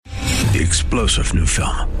the explosive new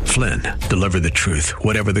film, Flynn, Deliver the Truth,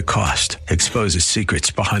 Whatever the Cost, exposes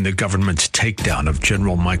secrets behind the government's takedown of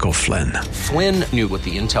General Michael Flynn. Flynn knew what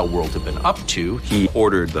the intel world had been up to. He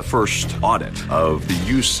ordered the first audit of the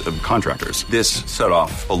use of contractors. This set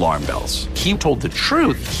off alarm bells. He told the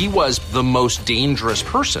truth. He was the most dangerous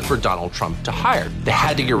person for Donald Trump to hire. They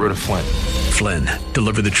had to get rid of Flynn. Flynn,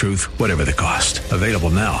 Deliver the Truth, Whatever the Cost. Available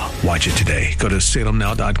now. Watch it today. Go to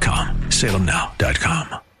salemnow.com.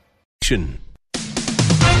 salemnow.com.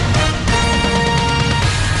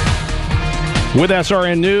 With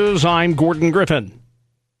SRN News, I'm Gordon Griffin.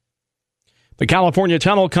 The California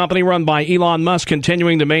Tunnel Company, run by Elon Musk,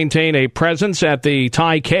 continuing to maintain a presence at the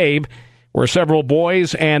Thai Cave, where several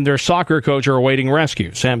boys and their soccer coach are awaiting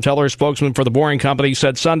rescue. Sam Teller, spokesman for the Boring Company,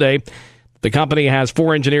 said Sunday the company has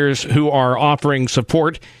 4 engineers who are offering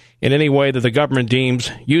support in any way that the government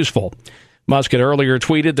deems useful. Musk had earlier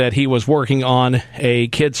tweeted that he was working on a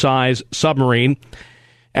kid-sized submarine.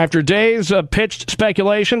 After days of pitched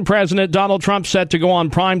speculation, President Donald Trump set to go on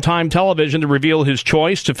primetime television to reveal his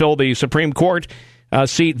choice to fill the Supreme Court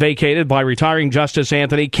seat vacated by retiring Justice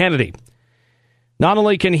Anthony Kennedy. Not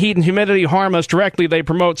only can heat and humidity harm us directly, they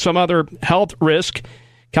promote some other health risk.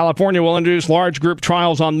 California will introduce large group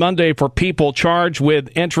trials on Monday for people charged with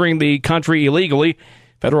entering the country illegally.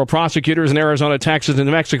 Federal prosecutors in Arizona, Texas, and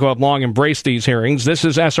New Mexico have long embraced these hearings. This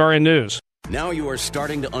is SRN News. Now you are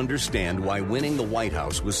starting to understand why winning the White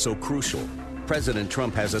House was so crucial. President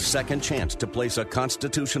Trump has a second chance to place a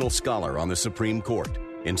constitutional scholar on the Supreme Court.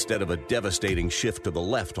 Instead of a devastating shift to the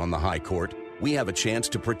left on the High Court, we have a chance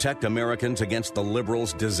to protect Americans against the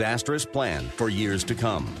liberals' disastrous plan for years to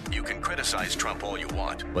come. You can criticize Trump all you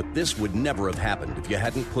want, but this would never have happened if you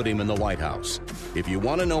hadn't put him in the White House. If you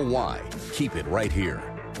want to know why, keep it right here.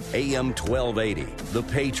 AM 1280, The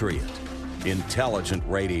Patriot. Intelligent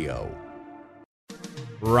radio.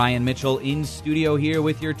 Ryan Mitchell in studio here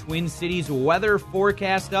with your Twin Cities weather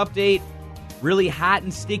forecast update. Really hot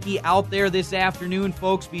and sticky out there this afternoon,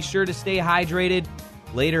 folks. Be sure to stay hydrated.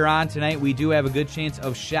 Later on tonight, we do have a good chance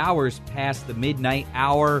of showers past the midnight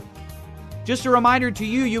hour. Just a reminder to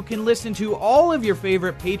you, you can listen to all of your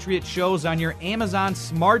favorite Patriot shows on your Amazon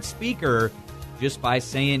smart speaker just by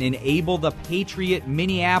saying Enable the Patriot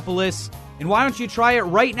Minneapolis. And why don't you try it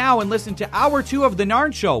right now and listen to Hour 2 of The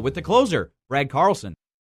Narn Show with the closer, Brad Carlson.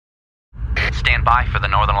 Stand by for the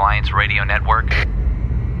Northern Alliance Radio Network.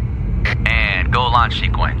 And go launch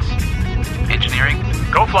sequence. Engineering,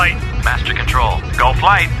 go flight. Master control, go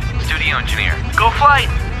flight. Studio engineer, go flight.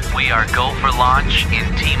 We are go for launch in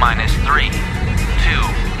T-minus 3, 2, 1.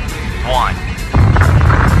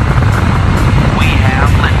 We have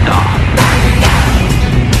liftoff.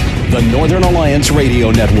 The Northern Alliance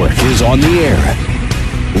Radio Network is on the air.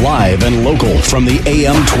 Live and local from the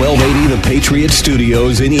AM 1280 The Patriot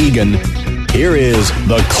Studios in Eagan. Here is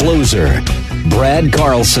the closer, Brad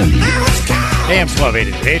Carlson. AM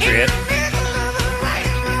 1280 The Patriot.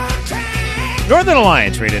 Northern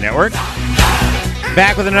Alliance Radio Network.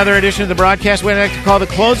 Back with another edition of the broadcast we like to call The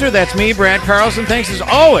Closer. That's me, Brad Carlson. Thanks as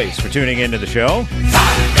always for tuning into the show.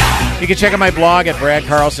 You can check out my blog at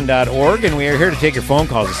bradcarlson.org, and we are here to take your phone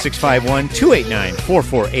calls at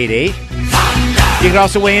 651-289-4488. You can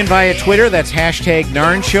also weigh in via Twitter. That's hashtag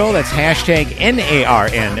Narn Show. That's hashtag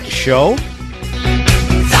NARN Show.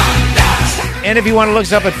 And if you want to look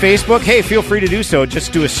us up at Facebook, hey, feel free to do so.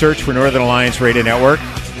 Just do a search for Northern Alliance Radio Network.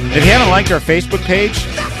 And if you haven't liked our Facebook page,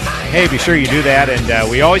 hey, be sure you do that. And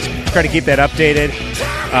we always try to keep that updated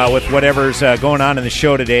with whatever's going on in the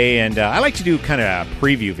show today. And I like to do kind of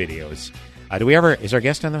preview videos. Is our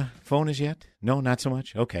guest on the phone as yet? No, not so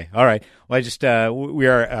much? Okay. All right. Well, we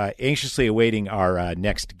are anxiously awaiting our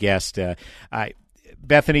next guest.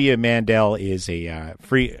 Bethany Mandel is a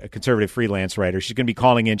conservative freelance writer. She's going to be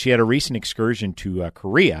calling in. She had a recent excursion to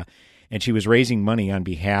Korea, and she was raising money on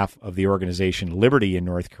behalf of the organization Liberty in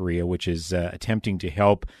North Korea, which is attempting to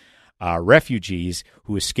help refugees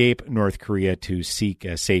who escape North Korea to seek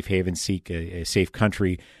a safe haven, seek a safe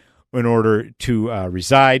country in order to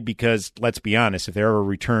reside, because let's be honest, if they're ever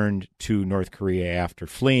returned to North Korea after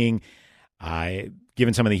fleeing,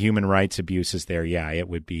 given some of the human rights abuses there, it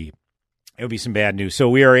would be some bad news. So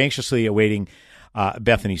we are anxiously awaiting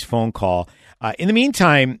Bethany's phone call. In the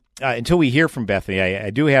meantime, until we hear from Bethany, I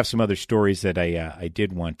do have some other stories that I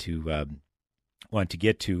did want to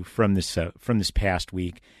get to from this past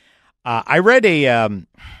week. I read a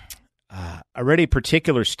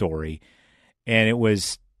particular story, and it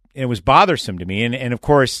was bothersome to me. And of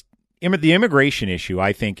course, the immigration issue,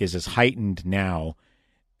 I think, is as heightened now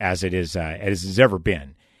as it has ever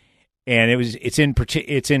been. And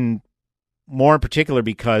it's in more in particular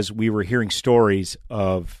because we were hearing stories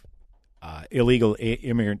of illegal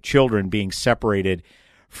immigrant children being separated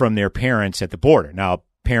from their parents at the border. Now,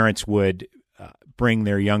 parents would bring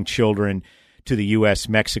their young children to the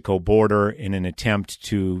U.S.-Mexico border in an attempt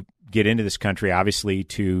to get into this country, obviously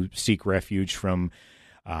to seek refuge from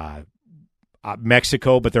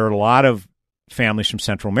Mexico, but there are a lot of families from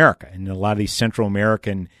Central America, and a lot of these Central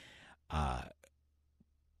American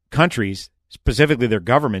countries, specifically their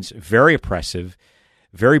governments, very oppressive,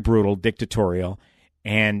 very brutal, dictatorial,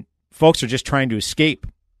 and folks are just trying to escape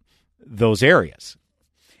those areas.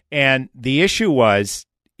 And the issue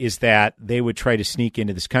is that they would try to sneak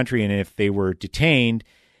into this country, and if they were detained,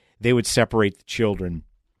 they would separate the children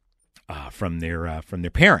from their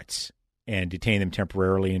parents and detain them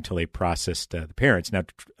temporarily until they processed the parents. Now,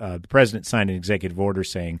 the president signed an executive order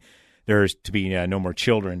saying there's to be no more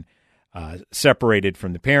children separated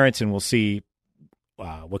from the parents, and we'll see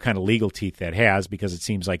what kind of legal teeth that has, because it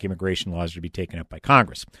seems like immigration laws are to be taken up by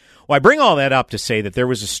Congress. Well, I bring all that up to say that there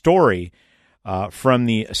was a story from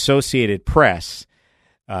the Associated Press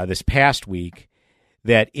this past week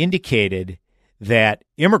that indicated that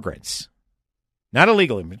immigrants, not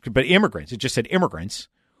illegal immigrants, but immigrants, it just said immigrants,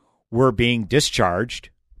 were being discharged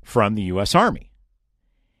from the U.S. Army.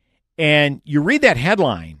 And you read that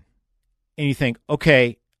headline and you think,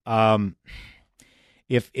 okay,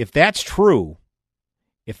 if that's true,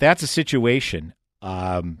 if that's a situation,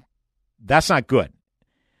 that's not good.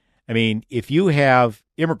 I mean, if you have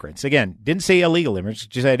immigrants, again, didn't say illegal immigrants,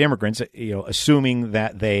 just had immigrants, assuming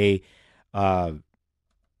that they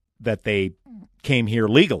came here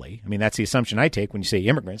legally. I mean, that's the assumption I take when you say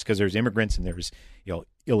immigrants, because there's immigrants and there's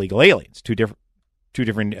illegal aliens, two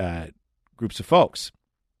different groups of folks.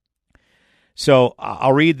 So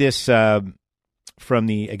I'll read this this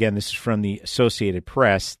is from the Associated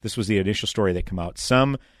Press. This was the initial story that came out.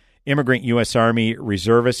 Some immigrant U.S. Army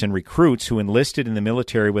reservists and recruits who enlisted in the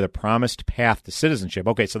military with a promised path to citizenship.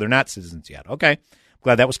 Okay, so they're not citizens yet. Okay,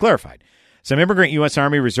 glad that was clarified. Some immigrant U.S.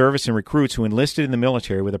 Army reservists and recruits who enlisted in the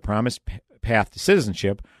military with a promised path to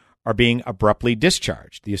citizenship are being abruptly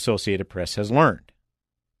discharged, the Associated Press has learned.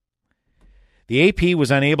 The AP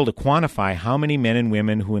was unable to quantify how many men and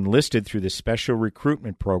women who enlisted through the special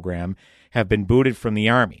recruitment program have been booted from the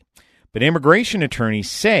Army. But immigration attorneys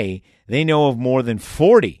say they know of more than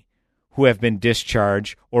 40 who have been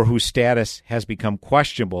discharged or whose status has become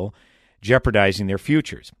questionable, jeopardizing their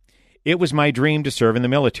futures. It was my dream to serve in the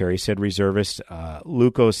military, said reservist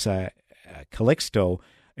Lucas Calixto,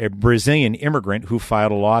 a Brazilian immigrant who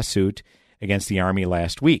filed a lawsuit against the Army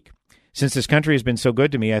last week. Since this country has been so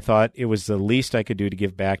good to me, I thought it was the least I could do to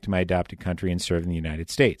give back to my adopted country and serve in the United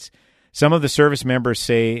States. Some of the service members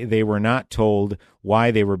say they were not told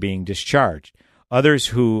why they were being discharged. Others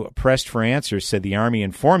who pressed for answers said the Army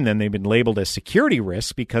informed them they've been labeled as security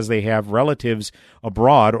risks because they have relatives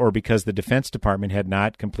abroad or because the Defense Department had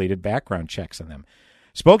not completed background checks on them.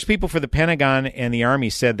 Spokespeople for the Pentagon and the Army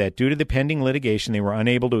said that due to the pending litigation, they were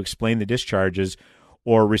unable to explain the discharges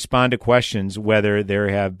or respond to questions whether there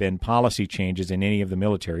have been policy changes in any of the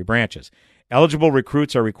military branches. Eligible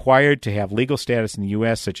recruits are required to have legal status in the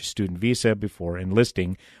U.S., such as student visa, before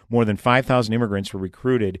enlisting. More than 5,000 immigrants were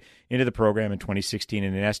recruited into the program in 2016,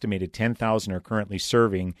 and an estimated 10,000 are currently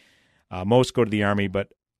serving. Most go to the Army,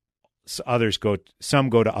 but some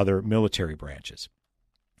go to other military branches.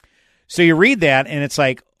 So you read that, and it's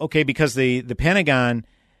like, okay, because the Pentagon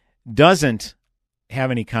doesn't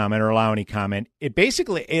have any comment or allow any comment,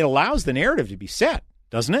 it allows the narrative to be set,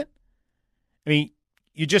 doesn't it? I mean,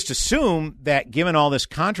 you just assume that given all this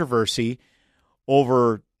controversy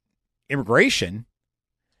over immigration,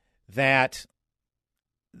 that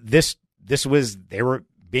they were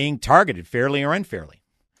being targeted fairly or unfairly.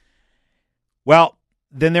 Well,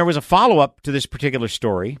 then there was a follow-up to this particular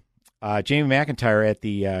story. Jamie McIntyre at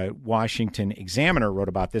the Washington Examiner wrote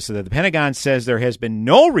about this, so that the Pentagon says there has been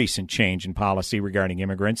no recent change in policy regarding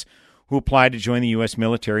immigrants who applied to join the U.S.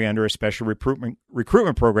 military under a special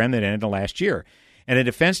recruitment program that ended last year. And a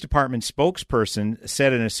Defense Department spokesperson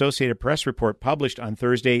said an Associated Press report published on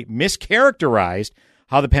Thursday mischaracterized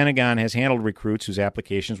how the Pentagon has handled recruits whose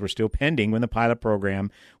applications were still pending when the pilot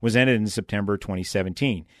program was ended in September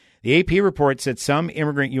 2017. The AP report said some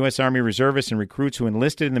immigrant U.S. Army reservists and recruits who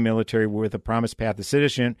enlisted in the military with a promised path to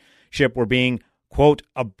citizenship were being, quote,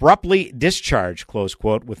 abruptly discharged, close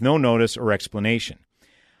quote, with no notice or explanation.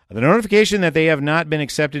 The notification that they have not been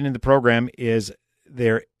accepted into the program is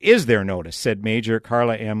their notice, said Major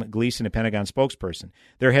Carla M. Gleason, a Pentagon spokesperson.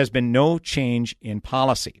 There has been no change in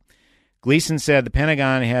policy. Gleason said the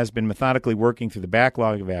Pentagon has been methodically working through the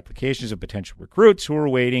backlog of applications of potential recruits who were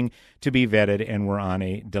waiting to be vetted and were on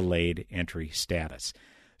a delayed entry status.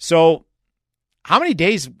 So how many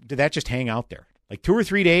days did that just hang out there? Like 2 or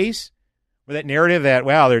 3 days with that narrative that,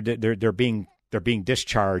 well, they're being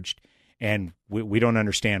discharged and we don't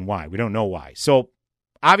understand why. We don't know why. So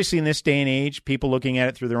obviously in this day and age, people looking at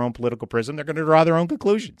it through their own political prism, they're going to draw their own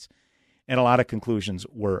conclusions. And a lot of conclusions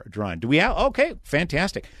were drawn. Do we have? Okay,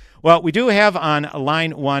 fantastic. Well, we do have on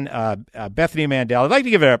line one Bethany Mandel. I'd like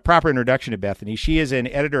to give a proper introduction to Bethany. She is an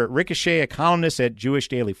editor at Ricochet, a columnist at Jewish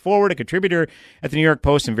Daily Forward, a contributor at the New York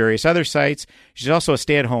Post and various other sites. She's also a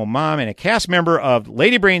stay-at-home mom and a cast member of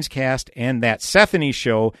Lady Brains Cast and That Sethany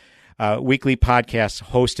Show, weekly podcast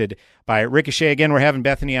hosted by Ricochet. Again, we're having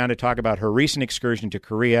Bethany on to talk about her recent excursion to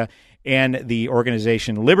Korea and the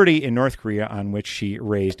organization Liberty in North Korea, on which she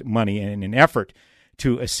raised money in an effort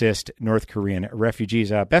to assist North Korean refugees.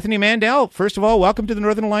 Bethany Mandel, first of all, welcome to the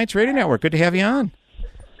Northern Alliance Radio Network. Good to have you on.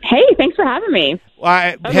 Hey, thanks for having me.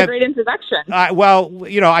 That was a great introduction. Well,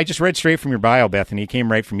 I just read straight from your bio, Bethany. It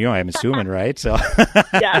came right from you, I'm assuming, right? So,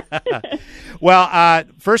 yeah. Well,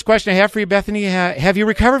 first question I have for you, Bethany, have you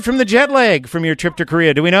recovered from the jet lag from your trip to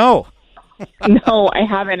Korea? Do we know? No, I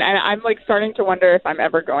haven't. I'm starting to wonder if I'm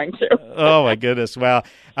ever going to. Oh, my goodness. Well,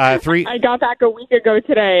 I got back a week ago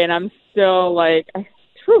today, and I'm still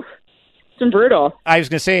it's been brutal. I was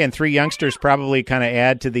going to say, and 3 youngsters probably kind of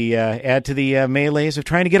add to the melees of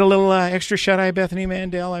trying to get a little extra shut-eye, Bethany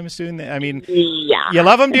Mandel, I'm assuming. Yeah. You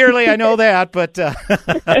love them dearly, I know that, but... Yeah,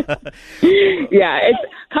 it's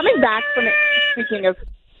coming back from it.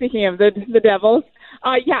 Speaking of the Devils,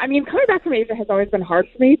 coming back from Asia has always been hard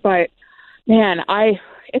for me, but man,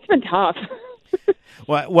 it's been tough.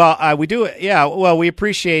 Well, we do. Yeah. Well, we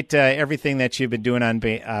appreciate everything that you've been doing on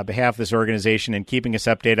behalf of this organization and keeping us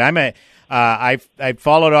updated. I've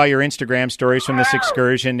followed all your Instagram stories from this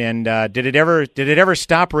excursion, and did it ever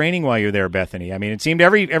stop raining while you were there, Bethany? I mean, it seemed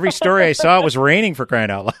every story I saw it was raining, for crying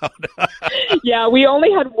out loud. Yeah, we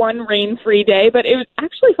only had one rain-free day, but it was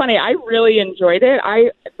actually funny. I really enjoyed it.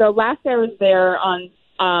 The last day I was there on,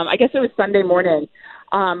 I guess it was Sunday morning.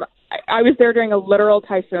 I was there during a literal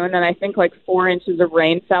typhoon, and I think 4 inches of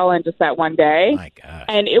rain fell in just that one day. My gosh.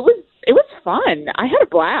 And it was fun. I had a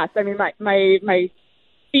blast. I mean, my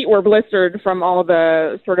feet were blistered from all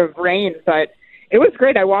the sort of rain, but it was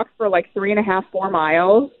great. I walked for 3.5, 4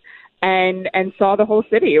 miles and saw the whole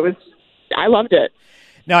city. I loved it.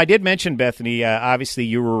 Now, I did mention, Bethany, obviously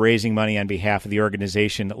you were raising money on behalf of the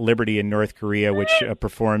organization Liberty in North Korea, which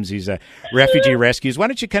performs these refugee rescues. Why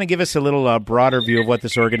don't you kind of give us a little broader view of what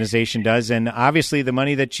this organization does and obviously the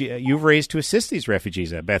money that you've raised to assist these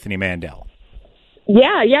refugees, Bethany Mandel?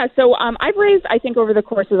 Yeah. So I've raised, I think, over the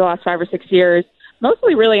course of the last 5 or 6 years,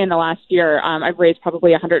 mostly really in the last year, I've raised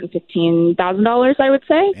probably $115,000, I would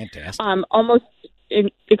say. Fantastic. Almost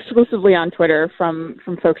exclusively on Twitter from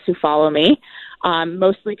folks who follow me.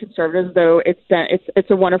 Mostly conservatives, though it's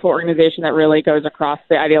a wonderful organization that really goes across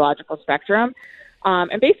the ideological spectrum.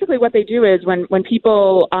 And basically what they do is when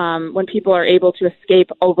people are able to escape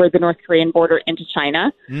over the North Korean border into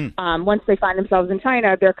China, once they find themselves in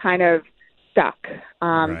China, they're kind of stuck.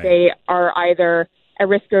 Right. They are either at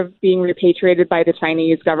risk of being repatriated by the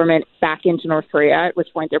Chinese government back into North Korea, at which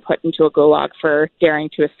point they're put into a gulag for daring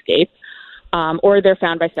to escape, or they're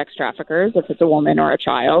found by sex traffickers if it's a woman or a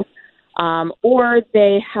child. Or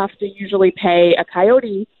they have to usually pay a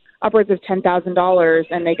coyote upwards of $10,000,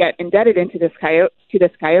 and they get indebted into this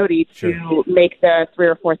coyote Sure. to make the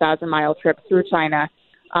 3,000 or 4,000 mile trip through China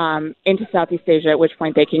into Southeast Asia. At which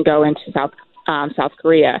point they can go into South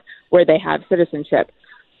Korea, where they have citizenship.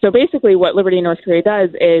 So basically, what Liberty in North Korea does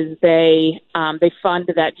is they fund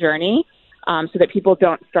that journey so that people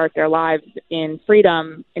don't start their lives in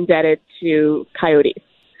freedom indebted to coyotes.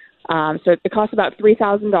 So it costs about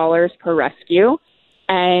 $3,000 per rescue,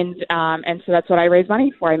 and so that's what I raise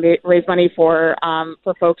money for. I raise money for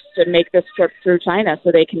folks to make this trip through China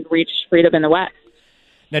so they can reach freedom in the West.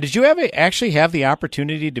 Now, did you actually have the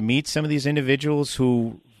opportunity to meet some of these individuals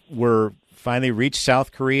who were finally reached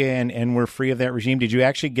South Korea and were free of that regime? Did you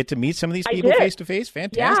actually get to meet some of these people face to face?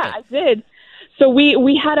 Fantastic. Yeah, I did. So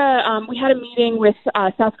we had a meeting with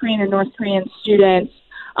South Korean and North Korean students.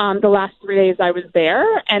 The last 3 days I was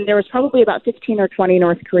there, and there was probably about 15 or 20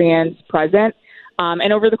 North Koreans present.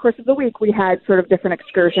 And over the course of the week, we had sort of different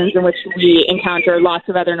excursions in which we encountered lots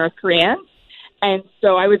of other North Koreans. And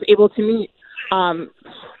so I was able to meet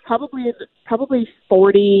probably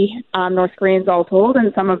 40 North Koreans all told,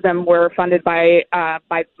 and some of them were funded by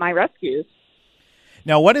my rescues.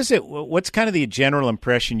 Now, what's kind of the general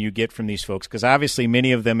impression you get from these folks? Because obviously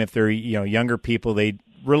many of them, if they're younger people, they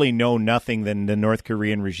really know nothing than the North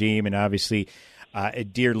Korean regime and obviously a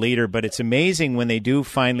dear leader. But it's amazing when they do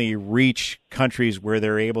finally reach countries where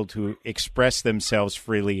they're able to express themselves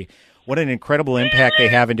freely. what an incredible impact they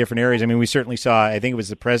have in different areas. I mean, we certainly saw, I think it was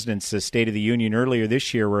the President's State of the Union earlier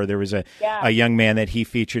this year, where there was a young man that he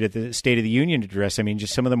featured at the State of the Union address. I mean,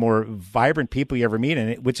 just some of the more vibrant people you ever meet.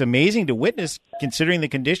 And it's amazing to witness, considering the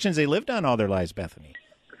conditions they lived on all their lives, Bethany.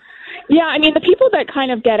 Yeah, I mean, the people that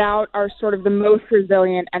kind of get out are sort of the most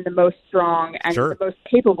resilient and the most strong and the most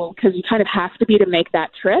capable, because you kind of have to be to make that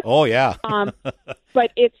trip. Oh, yeah.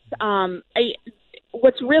 But it's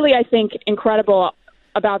what's really, I think, incredible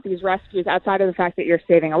about these rescues, outside of the fact that you're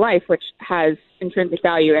saving a life, which has intrinsic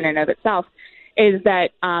value in and of itself, is that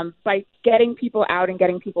by getting people out and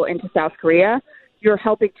getting people into South Korea, you're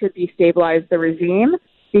helping to destabilize the regime,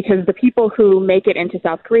 because the people who make it into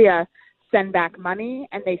South Korea send back money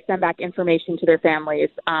and they send back information to their families.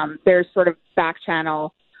 There's sort of back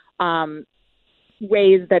channel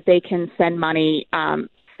ways that they can send money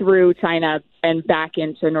through China and back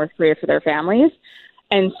into North Korea for their families.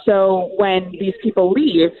 And so when these people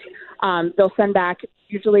leave, they'll send back,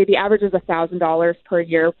 usually the average is $1,000 per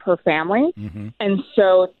year per family. Mm-hmm. And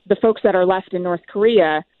so the folks that are left in North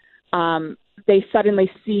Korea, they suddenly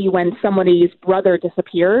see when somebody's brother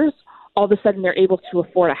disappears, all of a sudden they're able to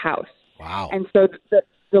afford a house. Wow. And so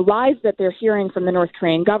the lies that they're hearing from the North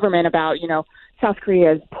Korean government about, South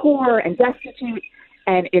Korea is poor and destitute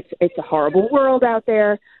and it's a horrible world out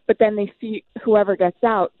there, but then they see whoever gets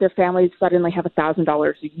out, their families suddenly have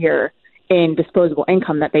 $1,000 a year in disposable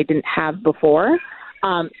income that they didn't have before.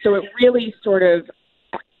 So it really sort of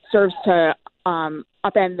serves to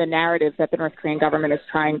upend the narrative that the North Korean government is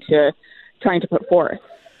trying to put forth.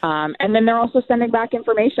 And then they're also sending back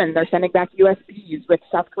information. They're sending back USBs with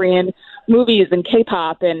South Korean movies and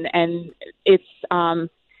K-pop, and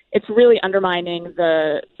it's really undermining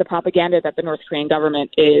the propaganda that the North Korean government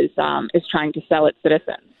is trying to sell its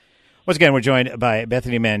citizens. Once again, we're joined by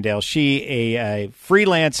Bethany Mandel. She, a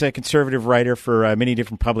freelance conservative writer for many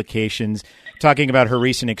different publications, talking about her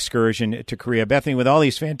recent excursion to Korea. Bethany, with all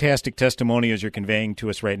these fantastic testimonials you're conveying to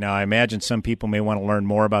us right now, I imagine some people may want to learn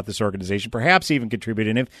more about this organization, perhaps even contribute.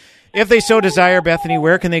 And if they so desire, Bethany,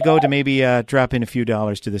 where can they go to maybe drop in a few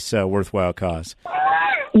dollars to this worthwhile cause?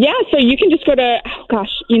 Yeah, so you can just go to,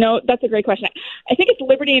 that's a great question. I think it's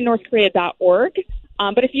libertyinnorthkorea.org.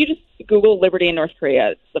 But if you just Google Liberty in North Korea,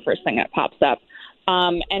 it's the first thing that pops up.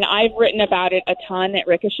 And I've written about it a ton at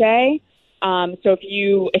Ricochet. So if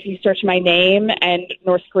you search my name and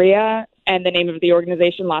North Korea and the name of the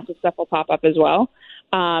organization, lots of stuff will pop up as well.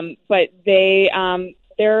 But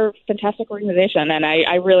they're a fantastic organization, and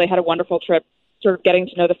I really had a wonderful trip sort of getting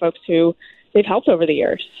to know the folks who they've helped over the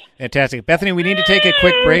years. Fantastic. Bethany, we need to take a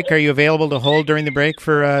quick break. Are you available to hold during the break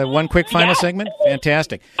for one quick final segment?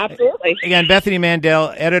 Fantastic. Absolutely. Again, Bethany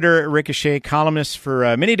Mandel, editor at Ricochet, columnist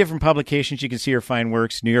for many different publications. You can see her fine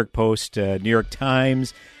works, New York Post, New York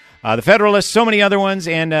Times, The Federalist, so many other ones,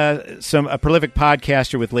 and a prolific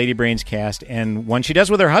podcaster with Lady Brains Cast, and one she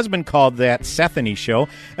does with her husband called That Sethany Show.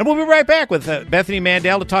 And we'll be right back with Bethany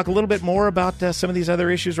Mandel to talk a little bit more about some of these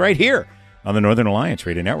other issues right here on the Northern Alliance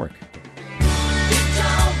Radio Network.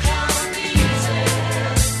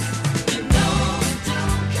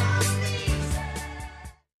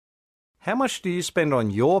 How much do you spend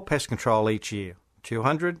on your pest control each year?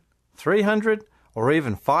 $200, $300, or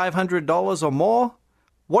even $500 or more?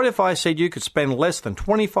 What if I said you could spend less than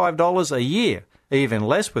 $25 a year, even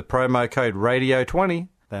less with promo code RADIO20?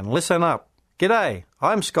 Then listen up. G'day,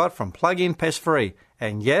 I'm Scott from Plug-in Pest Free,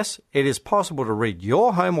 and yes, it is possible to rid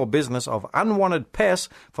your home or business of unwanted pests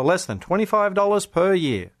for less than $25 per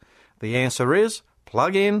year. The answer is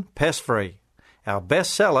Plug-in Pest Free. Our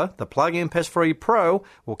best seller, the Plug-in Pest Free Pro,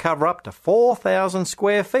 will cover up to 4,000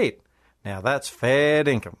 square feet. Now that's fair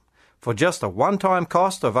dinkum. For just a one-time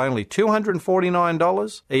cost of only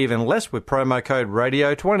 $249, even less with promo code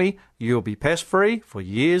RADIO20, you'll be pest-free for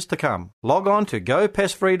years to come. Log on to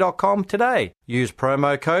gopestfree.com today. Use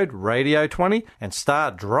promo code RADIO20 and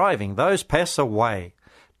start driving those pests away.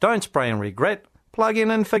 Don't spray and regret. Plug in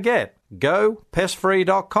and forget.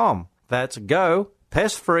 Gopestfree.com. That's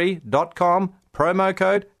gopestfree.com. Promo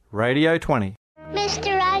code RADIO20.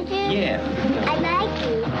 Mr. Rogers? Yeah. I like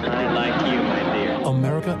you. I like you, my dear.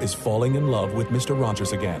 America is falling in love with Mr.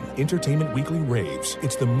 Rogers again. Entertainment Weekly raves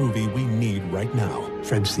it's the movie we need right now.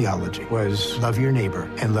 Fred's theology was love your neighbor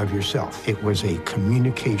and love yourself. It was a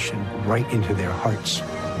communication right into their hearts.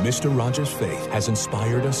 Mr. Rogers' faith has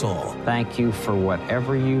inspired us all. Thank you for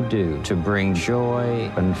whatever you do to bring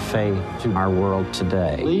joy and faith to our world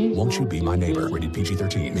today. Won't You Be My Neighbor? Rated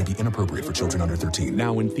PG-13. May be inappropriate for children under 13.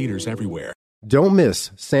 Now in theaters everywhere. Don't miss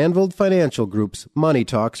Sandvold Financial Group's Money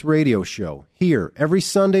Talks radio show, here every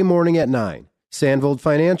Sunday morning at 9. Sandvold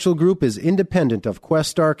Financial Group is independent of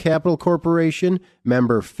Questar Capital Corporation,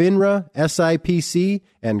 member FINRA, SIPC,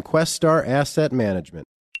 and Questar Asset Management.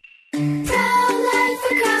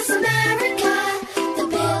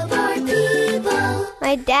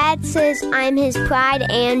 My dad says I'm his pride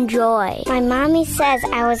and joy. My mommy says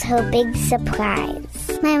I was her big surprise.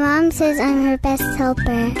 My mom says I'm her best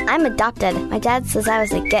helper. I'm adopted. My dad says I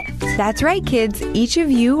was a gift. That's right, kids. Each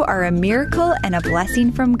of you are a miracle and a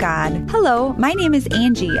blessing from God. Hello, my name is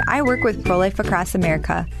Angie. I work with Pro-Life Across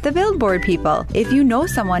America, the Billboard people. If you know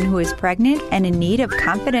someone who is pregnant and in need of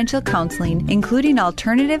confidential counseling, including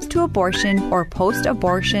alternatives to abortion or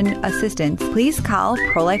post-abortion assistance, please call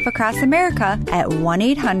Pro-Life Across America at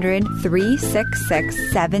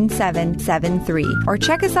 1-800-366-7773 or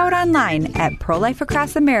check us out online at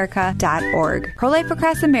prolifeacrossamerica.org. Pro-Life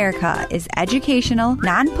Across America is educational,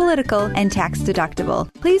 non-political, and tax-deductible.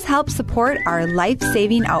 Please help support our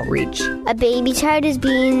life-saving outreach. A baby child is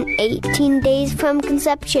being 18 days from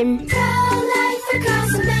conception. Pro-Life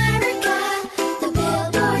Across America, the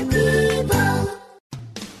Billboard people.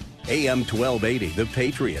 AM 1280, The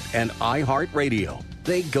Patriot, and iHeartRadio.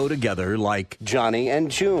 They go together like Johnny and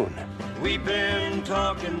June. We've been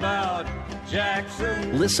talking about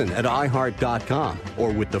Jackson. Listen at iHeart.com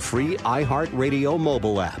or with the free iHeartRadio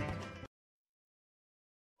mobile app.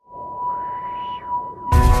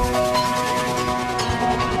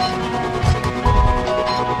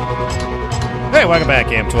 Hey, welcome back,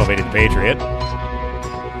 AM 1280 The Patriot.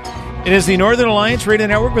 It is the Northern Alliance Radio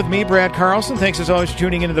Network with me, Brad Carlson. Thanks as always for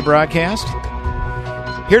tuning into the broadcast.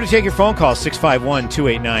 Here to take your phone call,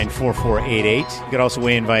 651-289-4488. You can also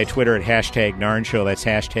weigh in via Twitter at hashtag NARN Show. That's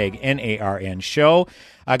hashtag NARN Show.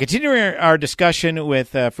 Continuing our discussion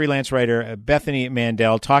with freelance writer Bethany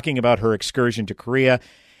Mandel, talking about her excursion to Korea.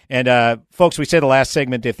 And, folks, we said the last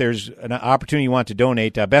segment, if there's an opportunity you want to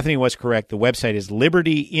donate, Bethany was correct. The website is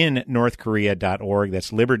libertyinnorthkorea.org.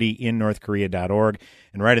 That's libertyinnorthkorea.org.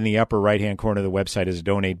 And right in the upper right-hand corner of the website is a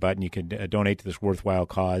donate button. You can donate to this worthwhile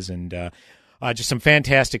cause. And just some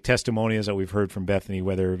fantastic testimonials that we've heard from Bethany,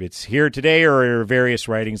 whether it's here today or her various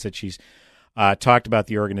writings that she's talked about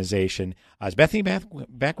the organization. Is Bethany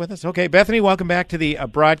back with us? Okay, Bethany, welcome back to the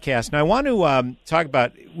broadcast. Now, I want to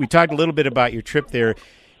we talked a little bit about your trip there.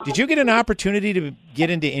 Did you get an opportunity to get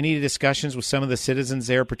into any discussions with some of the citizens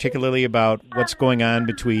there, particularly about what's going on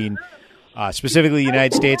between specifically the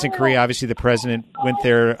United States and Korea? Obviously, the president went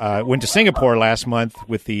to Singapore last month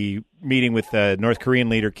with the meeting with the North Korean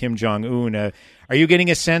leader Kim Jong-un. Are you getting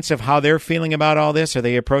a sense of how they're feeling about all this? Are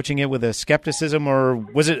they approaching it with a skepticism, or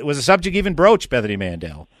was the subject even broached, Bethany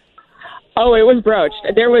Mandel? Oh, it was broached.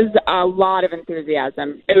 There was a lot of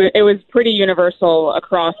enthusiasm. It was pretty universal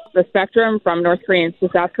across the spectrum, from North Koreans to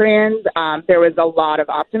South Koreans. There was a lot of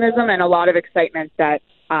optimism and a lot of excitement that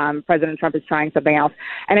President Trump is trying something else.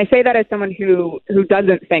 And I say that as someone who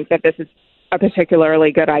doesn't think that this is a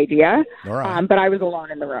particularly good idea. All right. But I was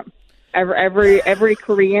alone in the room. Every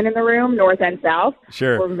Korean in the room, North and South,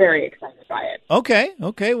 sure, were very excited by it. Okay,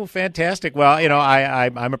 well, fantastic. Well,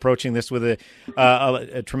 I'm approaching this with a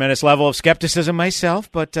tremendous level of skepticism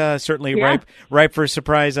myself, but certainly ripe for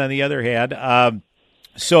surprise on the other hand.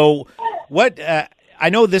 So what I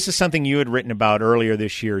know this is something you had written about earlier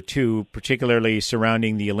this year, too, particularly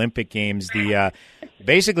surrounding the Olympic Games,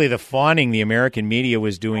 basically the fawning the American media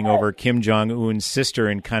was doing over Kim Jong-un's sister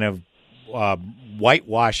and kind of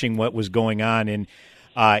whitewashing what was going on in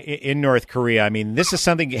North Korea. I mean, this is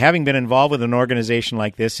something, having been involved with an organization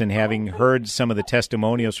like this and having heard some of the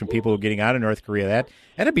testimonials from people who are getting out of North Korea,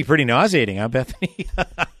 that'd be pretty nauseating, huh, Bethany?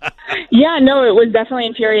 Yeah, no, it was definitely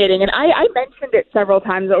infuriating. And I mentioned it several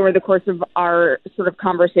times over the course of our sort of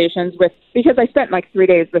conversations because I spent like 3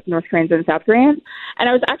 days with North Koreans and South Koreans, and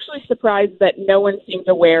I was actually surprised that no one seemed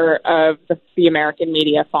aware of the American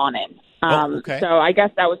media fawning. Okay. So I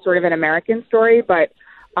guess that was sort of an American story, but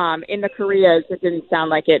in the Koreas, it didn't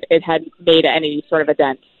sound like it had made any sort of a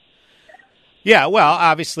dent. Yeah, well,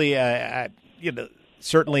 obviously,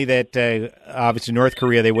 certainly that obviously North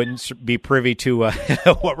Korea, they wouldn't be privy to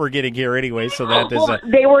what we're getting here anyway. So that is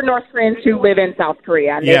they were North Koreans who live in South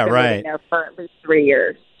Korea, and they've been living there for at least 3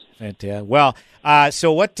 years. Fantastic. Well,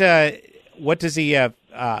 so what is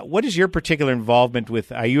your particular involvement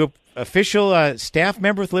with? Are you official staff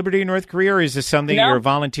member with Liberty in North Korea, or is this something you're a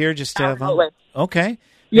volunteer? Okay.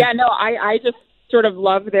 Yeah, no, I just sort of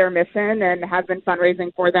love their mission and have been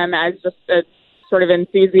fundraising for them as just a sort of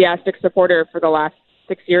enthusiastic supporter for the last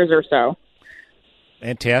 6 years or so.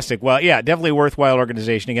 Fantastic. Well, yeah, definitely a worthwhile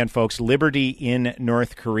organization. Again, folks,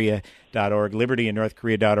 libertyinnorthkorea.org,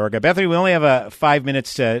 libertyinnorthkorea.org. Bethany, we only have 5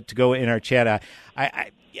 minutes to go in our chat.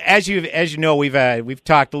 as you know, we've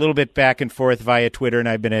talked a little bit back and forth via Twitter, and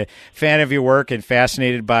I've been a fan of your work and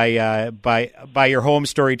fascinated by your home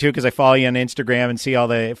story too, because I follow you on Instagram and see all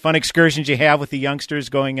the fun excursions you have with the youngsters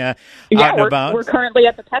going out and about. We're currently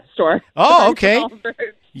at the pet store. Oh, okay.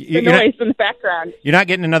 The noise in the background. You're not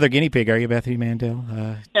getting another guinea pig, are you, Bethany Mandel?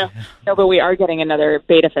 No, but we are getting another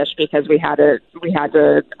beta fish because we had an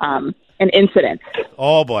incident.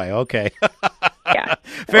 Oh boy, okay. Yeah,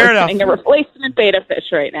 fair enough. Getting a replacement beta fish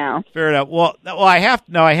right now. Fair enough. Well, I have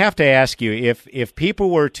to ask you, if people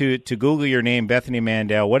were to Google your name, Bethany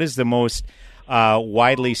Mandel, what is the most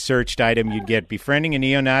widely searched item you'd get? Befriending a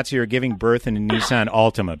neo-Nazi or giving birth in a Nissan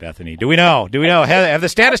Altima, Bethany? Do we know? Have the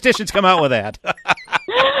statisticians come out with that?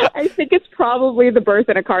 I think it's probably the birth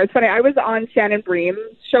in a car. It's funny. I was on Shannon Bream's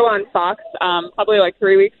show on Fox probably like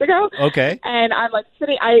 3 weeks ago. Okay. And I'm like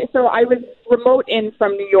sitting. I was remote in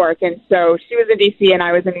from New York, and so she was in D.C. and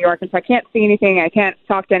I was in New York, and so I can't see anything. I can't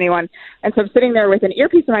talk to anyone, and so I'm sitting there with an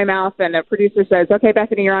earpiece in my mouth, and the producer says, "Okay,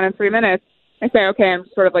 Bethany, you're on in 3 minutes." I say, "Okay." I'm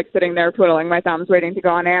sort of like sitting there twiddling my thumbs, waiting to go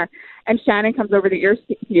on air, and Shannon comes over the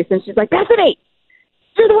earpiece, and she's like, "Bethany,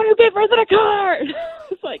 you're the one who gave birth in a car."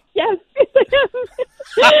 It's like, yes, and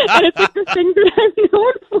it's like the thing that I'm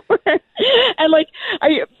known for. And like,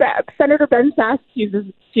 Senator Ben Sass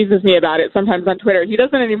teases me about it sometimes on Twitter. He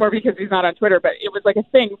doesn't anymore because he's not on Twitter, but it was like a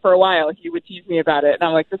thing for a while. He would tease me about it, and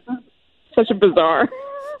I'm like, this is such a bizarre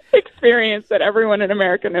experience that everyone in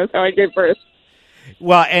America knows how I gave birth.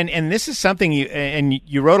 Well, and this is something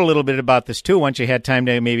you wrote a little bit about this too. Once you had time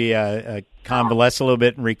to maybe convalesce a little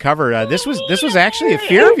bit and recover, this was actually a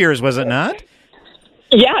fear of yours, was it not?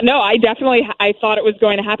 Yeah, no, I thought it was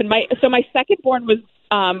going to happen. My second born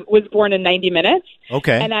was born in 90 minutes.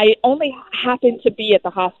 Okay, and I only happened to be at the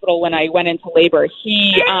hospital when I went into labor.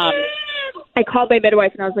 I called my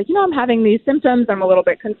midwife and I was like, I'm having these symptoms. I'm a little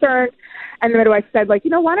bit concerned, and the midwife said, like,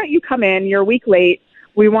 why don't you come in? You're a week late.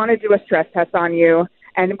 We want to do a stress test on you,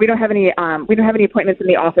 and we don't have any appointments in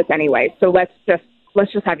the office anyway. So let's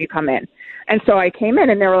just have you come in. And so I came in,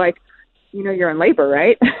 and they were like, you're in labor,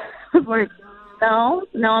 right? I was like, no,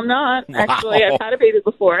 I'm not. Wow. Actually, I've had a baby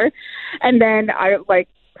before. And then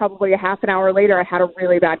probably a half an hour later, I had a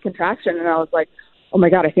really bad contraction, and I was like, oh my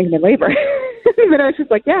God, I think I'm in labor. And then I was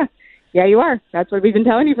just like, yeah, you are. That's what we've been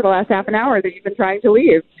telling you for the last half an hour, that you've been trying to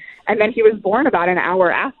leave. And then he was born about an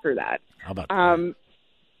hour after that. How about that?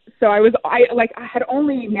 So I had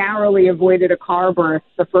only narrowly avoided a car birth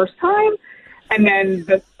the first time, and then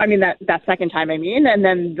that second time, and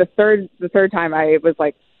then the third time I was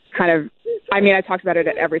like I talked about it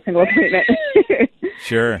at every single appointment.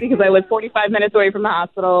 Sure. Because I live 45 minutes away from the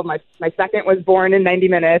hospital. My second was born in 90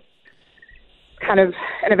 minutes. Kind of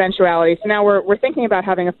an eventuality. So now we're thinking about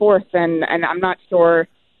having a fourth, and I'm not sure.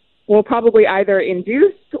 We'll probably either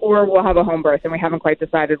induce or we'll have a home birth, and we haven't quite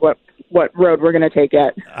decided what road we're going to take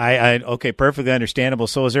yet. Okay, perfectly understandable.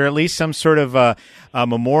 So is there at least some sort of a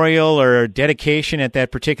memorial or dedication at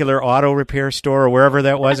that particular auto repair store or wherever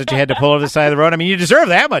that was that you had to pull over the side of the road? I mean, you deserve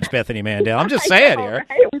that much, Bethany Mandel. I'm just saying here.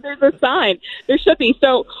 Right? There's a sign. There should be.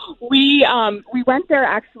 So we went there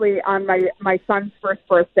actually on my son's first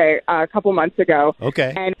birthday a couple months ago.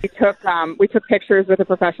 Okay. And we took pictures with a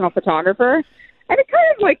professional photographer. And it kind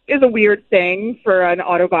of is a weird thing for an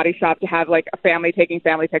auto body shop to have a family taking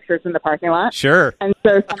family pictures in the parking lot. Sure. And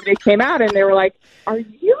so somebody came out and they were like, "Are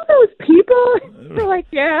you those people?" We're like,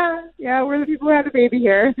 yeah, we're the people who had the baby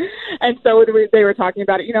here. And so they were talking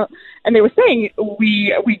about it, and they were saying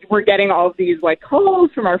we were getting all of these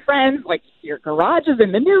calls from our friends, your garage is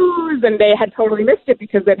in the news, and they had totally missed it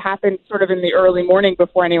because it happened sort of in the early morning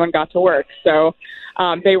before anyone got to work. So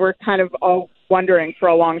they were kind of all wondering for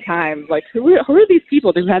a long time, who are these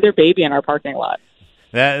people who had their baby in our parking lot?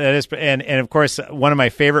 That is, and of course, one of my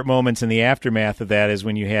favorite moments in the aftermath of that is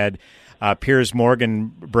when you had Piers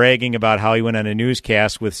Morgan bragging about how he went on a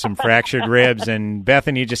newscast with some fractured ribs, and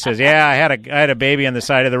Bethany just says, "Yeah, I had a baby on the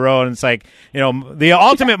side of the road," and it's like, the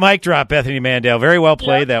ultimate mic drop, Bethany Mandel. Very well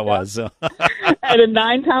played that was. So. And a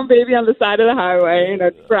 9-pound baby on the side of the highway in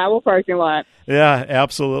a gravel parking lot. Yeah,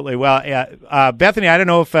 absolutely. Well, Bethany, I don't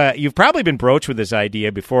know if you've probably been broached with this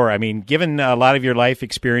idea before. I mean, given a lot of your life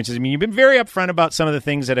experiences, you've been very upfront about some of the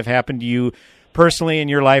things that have happened to you personally in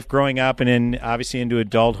your life growing up and then obviously into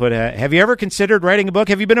adulthood. Have you ever considered writing a book?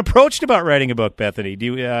 Have you been approached about writing a book, Bethany? Do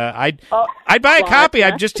you? I'd buy a copy.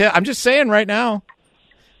 Yeah. I'm just saying right now.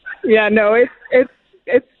 Yeah, no,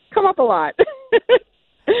 it's come up a lot.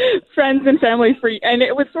 Friends and family and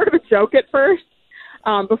it was sort of a joke at first.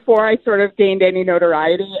 Before I sort of gained any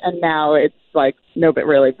notoriety, and now it's like, no, but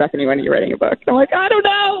really, Bethany, when are you writing a book? I'm like, I don't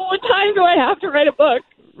know. What time do I have to write a book?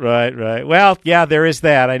 Right. Well, yeah, there is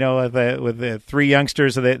that. I know with the three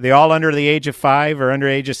youngsters, they all under the age of 5 or under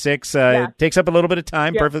the age of 6. It takes up a little bit of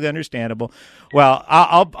time. Yeah. Perfectly understandable. Well,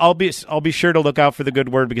 I'll be sure to look out for the good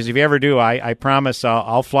word, because if you ever do, I promise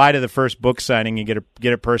I'll fly to the first book signing and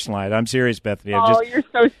get it personalized. I'm serious, Bethany. You're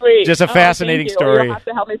so sweet. Just a fascinating story. You'll have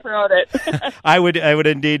to help me promote it. I would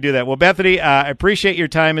indeed do that. Well, Bethany, I appreciate your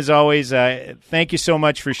time as always. Thank you so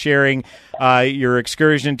much for sharing your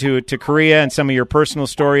excursion to Korea and some of your personal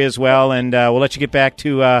story as well. And we'll let you get back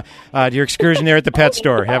to your excursion there at the pet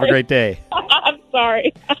store. Have a great day. I'm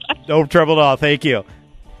sorry. No trouble at all. Thank you.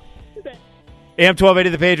 AM 1280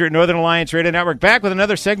 The Patriot, Northern Alliance Radio Network, back with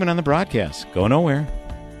another segment on the broadcast. Go nowhere.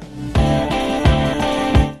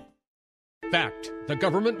 Fact. The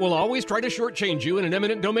government will always try to shortchange you in an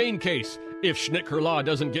eminent domain case. If Schnitker Law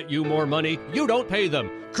doesn't get you more money, you don't pay them.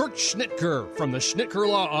 Kurt Schnitker from the Schnitker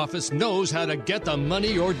Law Office knows how to get the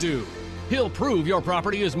money you're due. He'll prove your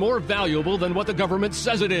property is more valuable than what the government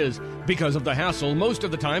says it is. Because of the hassle, most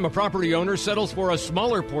of the time a property owner settles for a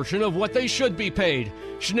smaller portion of what they should be paid.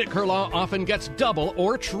 Schnitker Law often gets double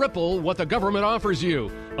or triple what the government offers you.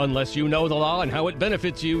 Unless you know the law and how it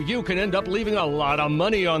benefits you, you can end up leaving a lot of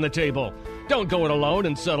money on the table. Don't go it alone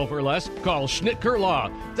and settle for less. Call Schnitker Law.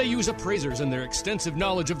 They use appraisers and their extensive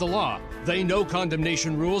knowledge of the law. They know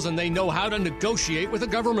condemnation rules and they know how to negotiate with the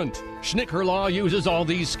government. Schnitker Law uses all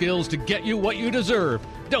these skills to get you what you deserve.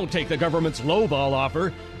 Don't take the government's lowball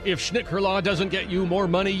offer. If Schnitker Law doesn't get you more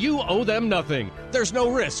money, you owe them nothing. There's no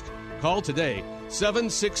risk. Call today,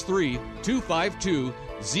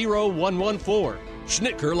 763-252-0114.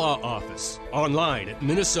 Schnitker Law Office. Online at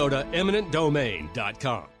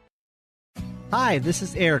MinnesotaEminentDomain.com. Hi, this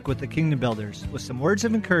is Eric with the Kingdom Builders with some words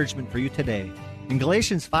of encouragement for you today. In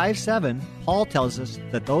Galatians 5:7, Paul tells us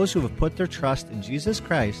that those who have put their trust in Jesus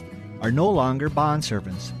Christ are no longer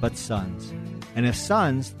bondservants, but sons. And if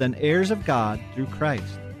sons, then heirs of God through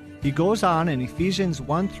Christ. He goes on in Ephesians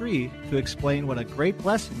 1:3 to explain what a great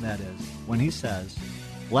blessing that is when he says,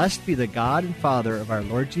 "Blessed be the God and Father of our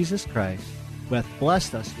Lord Jesus Christ, who hath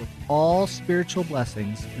blessed us with all spiritual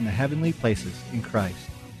blessings in the heavenly places in Christ."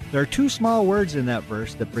 There are two small words in that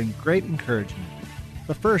verse that bring great encouragement.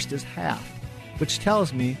 The first is half, which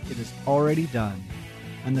tells me it is already done.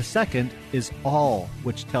 And the second is all,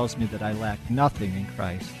 which tells me that I lack nothing in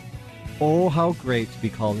Christ. Oh, how great to be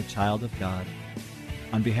called a child of God.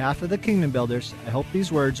 On behalf of the Kingdom Builders, I hope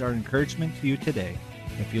these words are an encouragement to you today.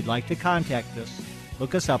 If you'd like to contact us,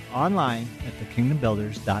 look us up online at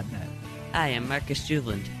thekingdombuilders.net. I am Marcus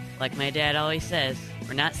Juveland. Like my dad always says,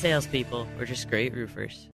 we're not salespeople, we're just great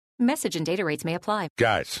roofers. Message and data rates may apply.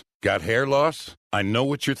 Guys, got hair loss? I know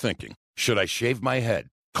what you're thinking. Should I shave my head?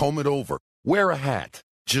 Comb it over? Wear a hat?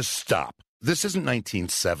 Just stop. This isn't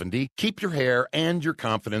 1970. Keep your hair and your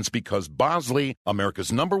confidence, because Bosley, America's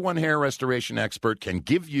 #1 hair restoration expert, can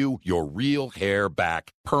give you your real hair back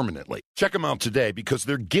permanently. Check them out today, because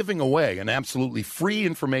they're giving away an absolutely free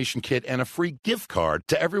information kit and a free gift card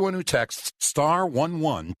to everyone who texts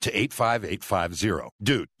 *11 to 85850.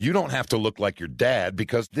 Dude, you don't have to look like your dad,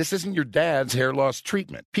 because this isn't your dad's hair loss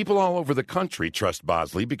treatment. People all over the country trust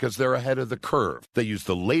Bosley because they're ahead of the curve. They use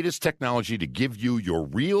the latest technology to give you your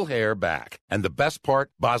real hair back. And the best part,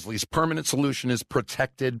 Bosley's permanent solution is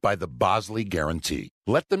protected by the Bosley Guarantee.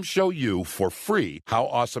 Let them show you for free how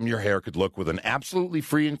awesome your hair could look with an absolutely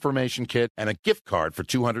free information kit and a gift card for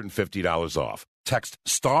 $250 off. Text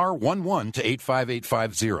 *11 to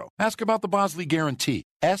 85850. Ask about the Bosley Guarantee.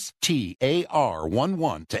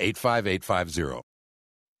 STAR11 to 85850.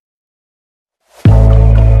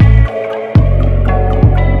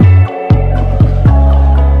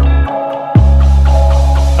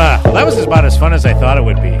 That was about as fun as I thought it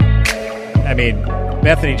would be. I mean,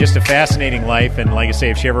 Bethany, just a fascinating life, and like I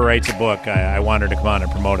say, if she ever writes a book, I want her to come on and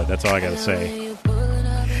promote it. That's all I got to say.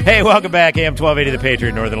 Hey, welcome back, AM 1280, The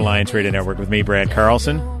Patriot, Northern Alliance Radio Network, with me, Brad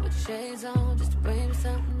Carlson.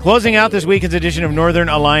 Closing out this weekend's edition of Northern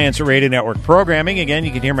Alliance Radio Network programming. Again,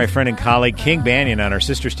 you can hear my friend and colleague King Banyan on our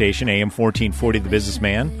sister station, AM 1440, The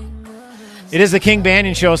Businessman. It is the King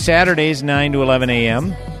Banyan Show, Saturdays, 9 to 11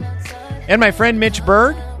 a.m. And my friend Mitch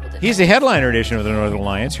Berg, he's the headliner edition of the Northern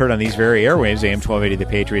Alliance, heard on these very airwaves, AM 1280 The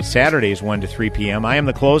Patriot, Saturdays 1 to 3 p.m. I am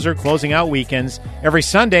the closer, closing out weekends every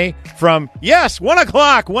Sunday from, 1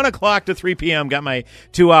 o'clock to 3 p.m. Got my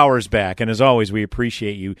 2 hours back. And as always, we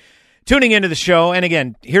appreciate you tuning into the show. And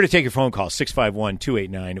again, here to take your phone call,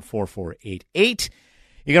 651-289-4488.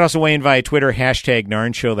 You can also weigh in via Twitter, hashtag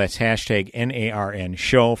NARN Show. That's hashtag NARN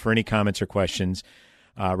Show for any comments or questions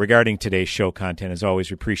regarding today's show content. As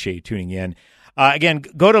always, we appreciate you tuning in. Again,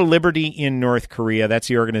 go to Liberty in North Korea. That's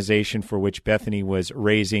the organization for which Bethany was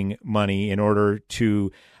raising money in order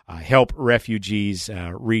to help refugees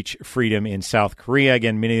reach freedom in South Korea.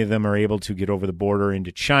 Again, many of them are able to get over the border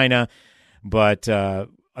into China, but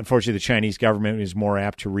unfortunately, the Chinese government is more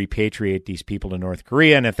apt to repatriate these people to North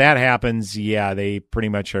Korea. And if that happens, they pretty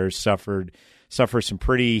much are suffer some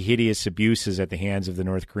pretty hideous abuses at the hands of the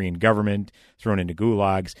North Korean government, thrown into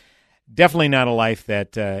gulags. Definitely not a life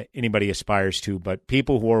that anybody aspires to, but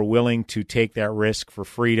people who are willing to take that risk for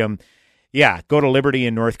freedom, go to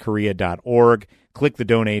libertyinnorthkorea.org, click the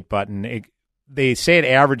donate button. They say it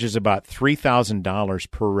averages about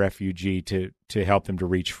 $3,000 per refugee to help them to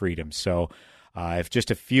reach freedom. So if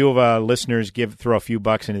just a few of our listeners throw a few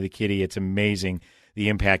bucks into the kitty, it's amazing the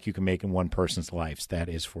impact you can make in one person's life. That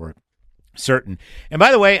is for certain. And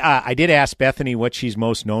by the way, I did ask Bethany what she's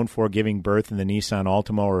most known for, giving birth in the Nissan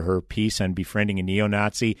Altima, or her piece on befriending a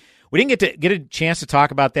neo-Nazi. We didn't get a chance to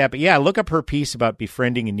talk about that, but look up her piece about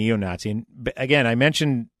befriending a neo-Nazi. And again, I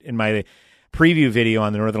mentioned in my preview video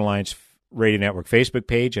on the Northern Alliance Radio Network Facebook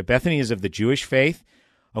page, Bethany is of the Jewish faith,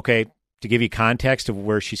 okay, to give you context of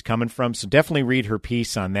where she's coming from. So definitely read her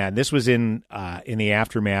piece on that. And this was in the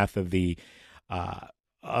aftermath of the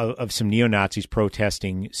of some neo-Nazis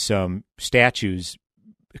protesting some statues,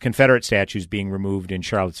 Confederate statues being removed in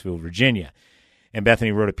Charlottesville, Virginia. And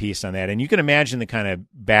Bethany wrote a piece on that. And you can imagine the kind of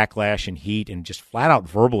backlash and heat and just flat-out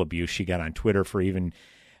verbal abuse she got on Twitter for even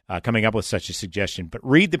coming up with such a suggestion. But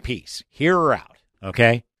read the piece. Hear her out,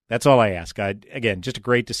 okay? That's all I ask. Again, just a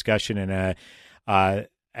great discussion, and I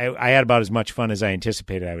had about as much fun as I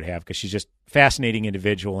anticipated I would have, because she's just a fascinating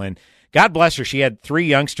individual. And God bless her, she had 3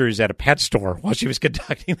 youngsters at a pet store while she was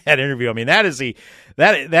conducting that interview. I mean, that is the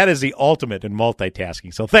ultimate in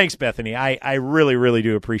multitasking. So thanks, Bethany. I really, really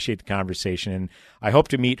do appreciate the conversation, and I hope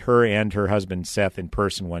to meet her and her husband, Seth, in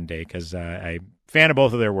person one day, because I'm a fan of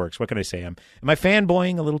both of their works. What can I say? Am I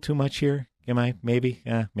fanboying a little too much here? Am I? Maybe?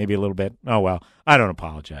 Maybe a little bit. Oh, well, I don't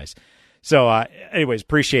apologize. So anyways,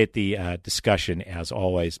 appreciate the discussion as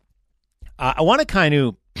always. I want to kind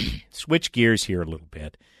of switch gears here a little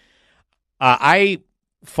bit. I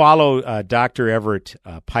follow Dr. Everett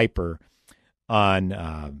Piper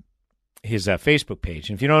on his Facebook page.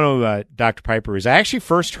 And if you don't know who Dr. Piper is, I actually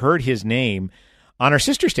first heard his name on our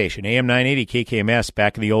sister station, AM 980 KKMS,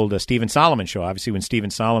 back in the old Stephen Solomon show. Obviously, when Stephen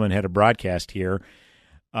Solomon had a broadcast here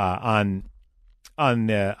on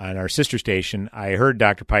our sister station, I heard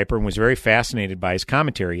Dr. Piper and was very fascinated by his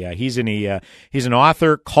commentary. He's an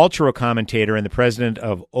author, cultural commentator, and the president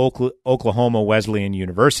of Oklahoma Wesleyan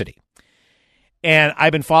University. And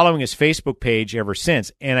I've been following his Facebook page ever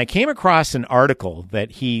since. And I came across an article that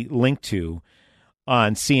he linked to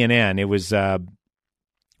on CNN. It was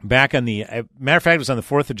back on matter of fact, it was on the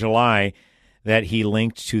 4th of July that he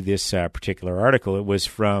linked to this particular article. It was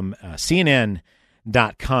from CNN.com.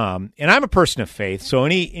 And I'm a person of faith, so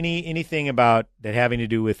anything about that having to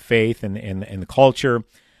do with faith and the culture,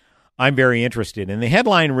 I'm very interested. And the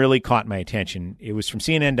headline really caught my attention. It was from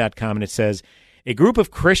CNN.com, and it says, a group of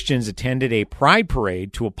Christians attended a pride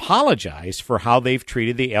parade to apologize for how they've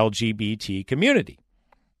treated the LGBT community.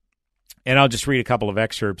 And I'll just read a couple of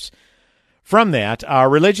excerpts from that. Our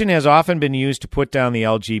religion has often been used to put down the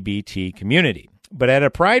LGBT community. But at a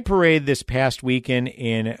pride parade this past weekend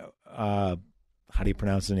in, how do you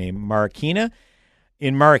pronounce the name? Marikina?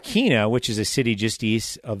 In Marikina, which is a city just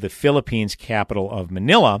east of the Philippines capital of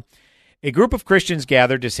Manila, a group of Christians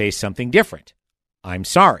gathered to say something different. I'm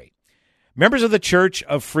sorry. Members of the Church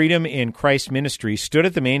of Freedom in Christ Ministry stood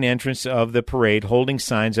at the main entrance of the parade holding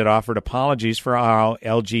signs that offered apologies for how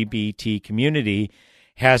LGBT community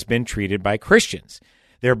has been treated by Christians.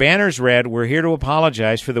 Their banners read, "We're here to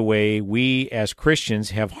apologize for the way we as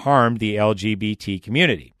Christians have harmed the LGBT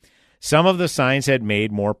community." Some of the signs had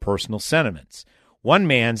made more personal sentiments. One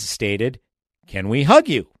man stated, "Can we hug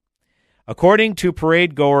you?" According to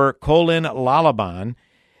parade goer Colin Lalaban,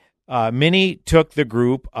 many took the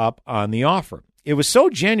group up on the offer. It was so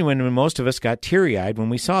genuine when most of us got teary-eyed when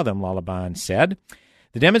we saw them, Lalaban said.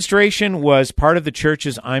 The demonstration was part of the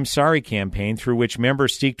church's I'm Sorry campaign, through which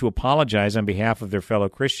members seek to apologize on behalf of their fellow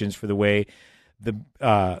Christians for the way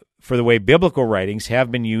biblical writings have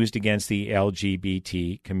been used against the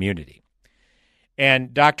LGBT community.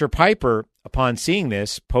 And Dr. Piper, upon seeing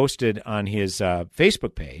this, posted on his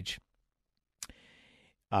Facebook page,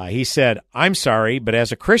 he said, "I'm sorry, but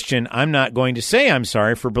as a Christian, I'm not going to say I'm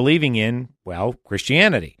sorry for believing in, well,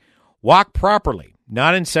 Christianity. Walk properly,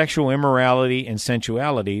 not in sexual immorality and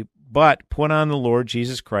sensuality, but put on the Lord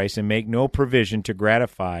Jesus Christ and make no provision to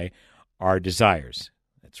gratify our desires."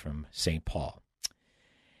 That's from St. Paul.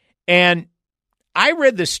 And I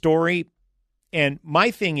read this story, And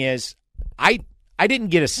my thing is, I didn't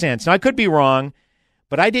get a sense. Now, I could be wrong,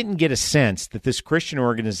 but I didn't get a sense that this Christian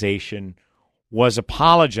organization was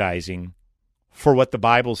apologizing for what the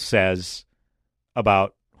Bible says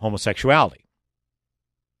about homosexuality.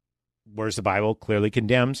 Whereas the Bible clearly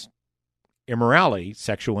condemns immorality,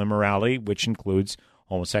 sexual immorality, which includes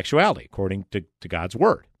homosexuality, according to God's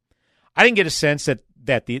word. I didn't get a sense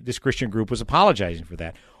that this Christian group was apologizing for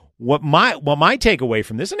that. What my takeaway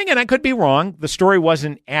from this, and again, I could be wrong, the story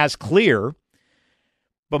wasn't as clear,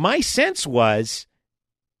 but my sense was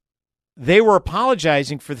they were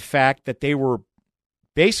apologizing for the fact that they were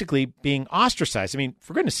basically being ostracized. I mean,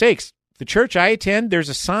 for goodness sakes, the church I attend, there's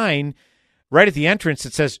a sign right at the entrance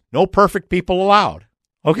that says, "No perfect people allowed."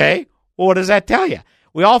 Okay? Well, what does that tell you?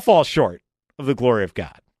 We all fall short of the glory of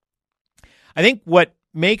God. I think what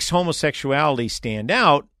makes homosexuality stand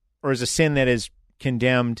out, or is a sin that is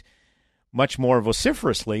condemned much more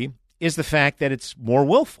vociferously, is the fact that it's more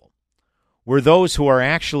willful, where those who are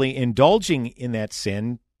actually indulging in that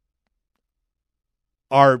sin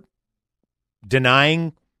are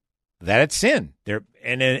denying that it's sin. They're,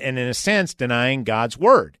 and in a sense, denying God's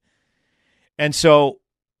word. And so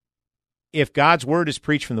if God's word is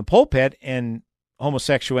preached from the pulpit and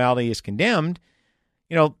homosexuality is condemned,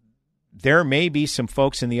 there may be some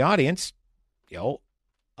folks in the audience,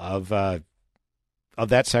 of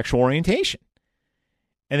that sexual orientation.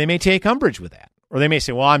 And they may take umbrage with that. Or they may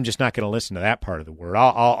say, well, I'm just not going to listen to that part of the word.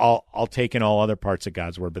 I'll take in all other parts of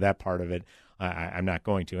God's word, but that part of it, I'm not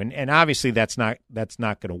going to. And obviously that's not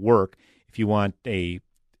going to work if you want a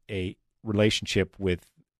relationship with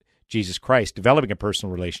Jesus Christ, developing a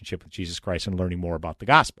personal relationship with Jesus Christ and learning more about the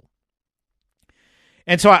gospel.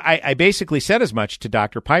 And so I basically said as much to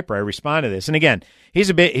Dr. Piper. I responded to this. And again, he's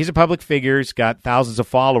a public figure. He's got thousands of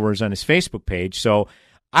followers on his Facebook page. So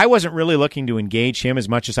I wasn't really looking to engage him as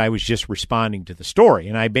much as I was just responding to the story.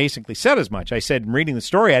 And I basically said as much. I said, in reading the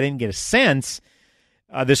story, I didn't get a sense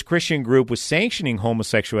this Christian group was sanctioning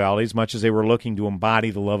homosexuality as much as they were looking to embody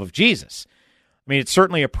the love of Jesus. I mean, it's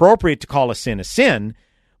certainly appropriate to call a sin,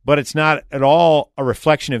 but it's not at all a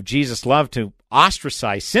reflection of Jesus' love to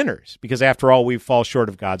ostracize sinners, because after all, we fall short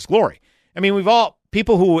of God's glory. I mean,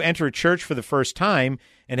 people who enter a church for the first time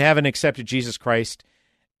and haven't accepted Jesus Christ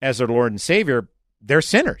as their Lord and Savior, they're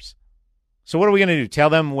sinners. So what are we going to do? Tell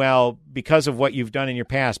them, well, because of what you've done in your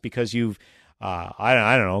past, because you've,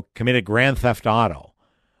 I don't know, committed grand theft auto,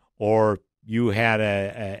 or you had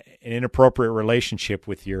an inappropriate relationship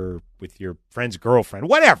with your friend's girlfriend,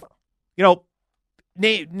 whatever.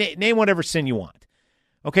 Name whatever sin you want.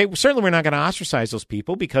 Okay, well, certainly we're not going to ostracize those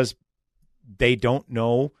people because they don't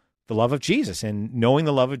know the love of Jesus. And knowing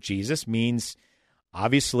the love of Jesus means,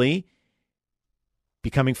 obviously,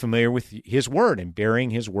 becoming familiar with his word and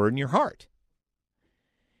bearing his word in your heart.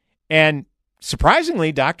 And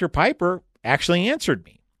surprisingly, Dr. Piper actually answered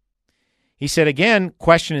me. He said, again,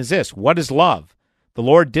 question is this: what is love? The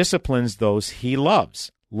Lord disciplines those he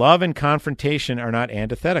loves. Love and confrontation are not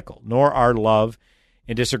antithetical, nor are love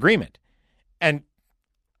and disagreement. And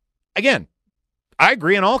again, I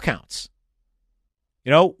agree on all counts.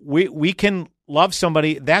 We can love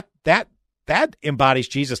somebody. That embodies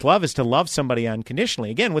Jesus' love, is to love somebody unconditionally.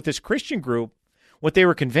 Again, with this Christian group, what they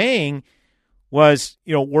were conveying was,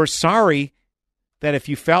 we're sorry that if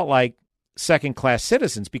you felt like second-class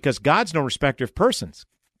citizens, because God's no respecter of persons.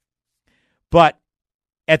 But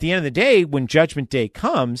at the end of the day, when Judgment Day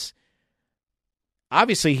comes,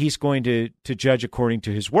 obviously he's going to judge according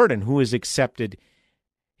to his word and who has accepted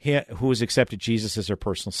Jesus as their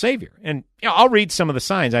personal Savior. And I'll read some of the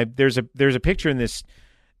signs. There's a picture in this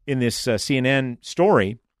CNN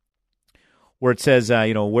story where it says,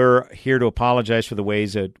 we're here to apologize for the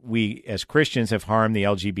ways that we as Christians have harmed the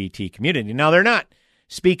LGBT community. Now, they're not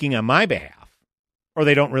speaking on my behalf, or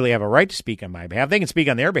they don't really have a right to speak on my behalf. They can speak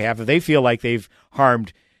on their behalf. If they feel like they've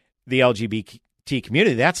harmed the LGBT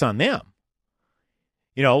community, that's on them.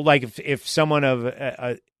 Like if someone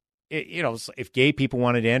if gay people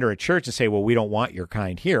wanted to enter a church and say, well, we don't want your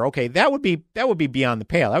kind here, okay, that would be beyond the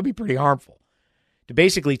pale. That would be pretty harmful. To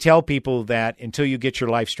basically tell people that until you get your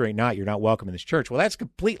life straightened out, you're not welcome in this church. Well, that's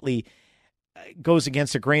completely goes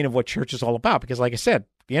against the grain of what church is all about. Because like I said,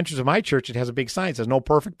 the entrance of my church, it has a big sign that says no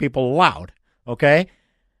perfect people allowed. Okay?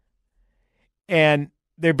 And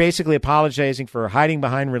they're basically apologizing for hiding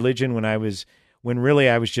behind religion when really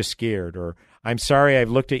I was just scared. Or I'm sorry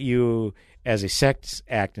I've looked at you as a sex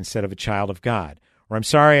act instead of a child of God. Or I'm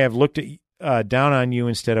sorry I've looked down on you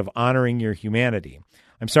instead of honoring your humanity.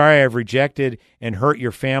 I'm sorry I've rejected and hurt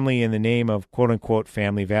your family in the name of quote-unquote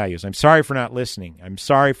family values. I'm sorry for not listening. I'm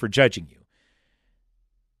sorry for judging you.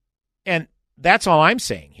 And that's all I'm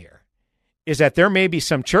saying here is that there may be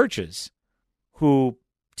some churches who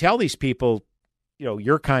tell these people,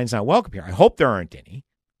 your kind's not welcome here. I hope there aren't any.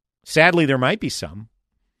 Sadly, there might be some.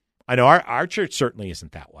 I know our church certainly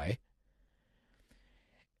isn't that way.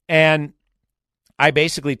 And I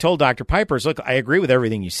basically told Dr. Pipers, look, I agree with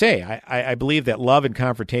everything you say. I believe that love and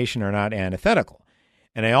confrontation are not antithetical.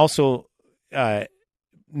 And I also,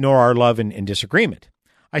 nor are love and disagreement.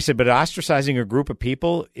 I said, but ostracizing a group of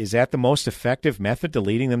people, is that the most effective method to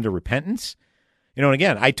leading them to repentance? And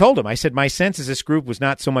again, I told him, I said, my sense is this group was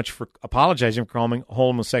not so much for apologizing for calling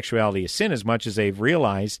homosexuality a sin as much as they've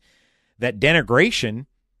realized that denigration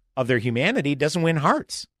of their humanity doesn't win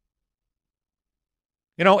hearts.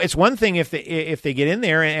 It's one thing if they get in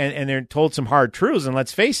there and they're told some hard truths, and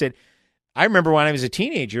let's face it, I remember when I was a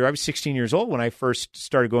teenager, I was 16 years old when I first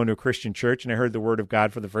started going to a Christian church and I heard the word of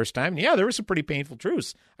God for the first time. And yeah, there were some pretty painful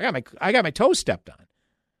truths. I got my toes stepped on.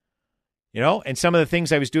 And some of the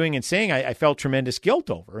things I was doing and saying, I felt tremendous guilt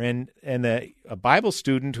over. And a Bible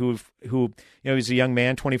student who was a young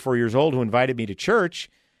man, 24 years old, who invited me to church,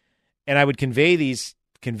 and I would convey these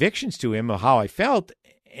convictions to him of how I felt,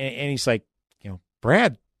 and he's like,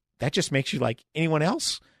 Brad, that just makes you like anyone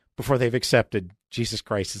else before they've accepted Jesus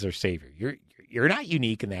Christ as their Savior. You're not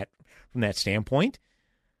unique in that from that standpoint.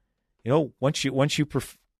 Once you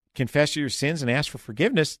confess your sins and ask for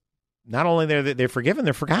forgiveness, not only they're forgiven,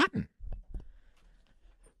 they're forgotten.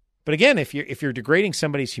 But again, if you're degrading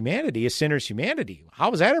somebody's humanity, a sinner's humanity,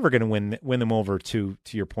 how is that ever going to win them over to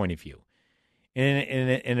your point of view?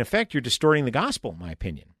 And in effect, you're distorting the gospel, in my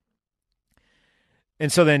opinion.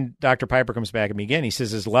 And so then Dr. Piper comes back at me again. He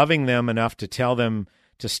says, is loving them enough to tell them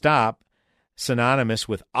to stop synonymous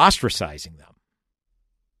with ostracizing them?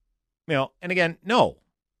 And again, no.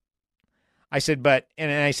 I said,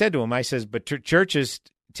 and I said to him, I says, but churches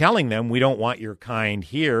telling them we don't want your kind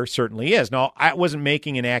here certainly is. Now, I wasn't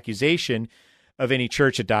making an accusation of any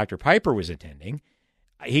church that Dr. Piper was attending.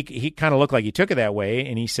 He kind of looked like he took it that way,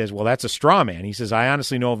 and he says, well, that's a straw man. He says, I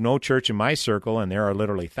honestly know of no church in my circle, and there are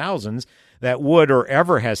literally thousands, that would or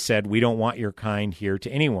ever has said, we don't want your kind here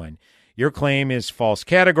to anyone. Your claim is false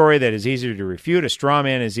category that is easier to refute. A straw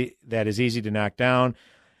man that is easy to knock down,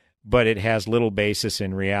 but it has little basis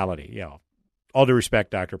in reality. All due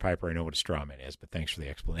respect, Dr. Piper, I know what a straw man is, but thanks for the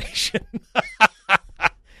explanation.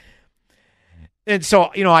 And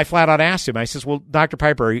so, I flat out asked him, I says, well, Dr.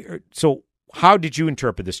 Piper, so how did you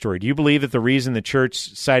interpret the story? Do you believe that the reason the church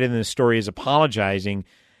cited in the story is apologizing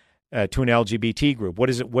to an LGBT group? What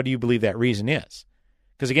is it? What do you believe that reason is?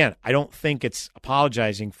 Because again, I don't think it's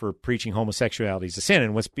apologizing for preaching homosexuality as a sin.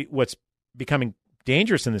 And what's becoming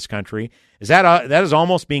dangerous in this country is that is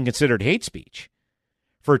almost being considered hate speech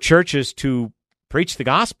for churches to preach the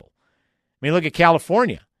gospel. I mean, look at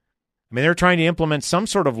California. I mean, they're trying to implement some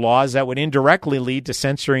sort of laws that would indirectly lead to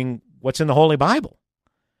censoring what's in the Holy Bible.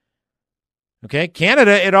 Okay,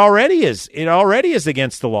 Canada, it already is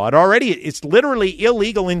against the law. It's literally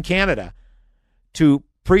illegal in Canada to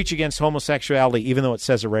preach against homosexuality, even though it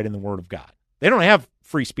says it right in the Word of God. They don't have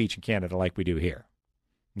free speech in Canada like we do here.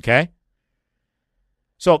 Okay?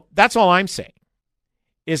 So that's all I'm saying,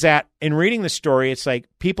 is that in reading the story, it's like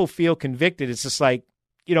people feel convicted. It's just like,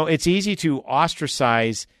 it's easy to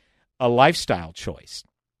ostracize a lifestyle choice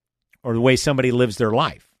or the way somebody lives their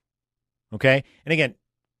life. Okay? And again,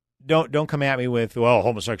 Don't come at me with, well,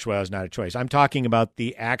 homosexuality is not a choice. I'm talking about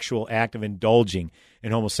the actual act of indulging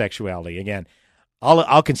in homosexuality. Again,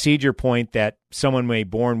 I'll concede your point that someone may be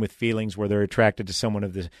born with feelings where they're attracted to someone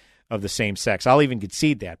of the same sex. I'll even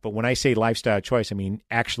concede that. But when I say lifestyle choice, I mean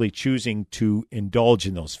actually choosing to indulge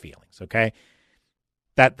in those feelings. Okay,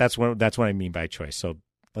 that's what I mean by choice. So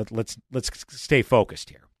let's stay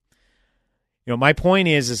focused here. My point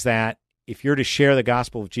is that if you're to share the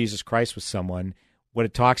gospel of Jesus Christ with someone, what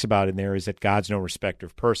it talks about in there is that God's no respecter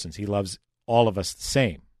of persons. He loves all of us the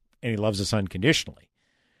same, and he loves us unconditionally.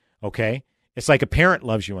 Okay? It's like a parent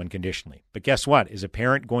loves you unconditionally. But guess what? Is a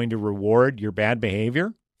parent going to reward your bad behavior?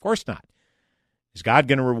 Of course not. Is God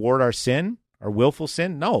going to reward our sin, our willful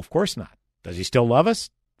sin? No, of course not. Does he still love us?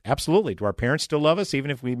 Absolutely. Do our parents still love us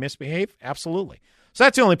even if we misbehave? Absolutely. So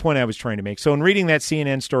that's the only point I was trying to make. So in reading that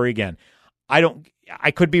CNN story again,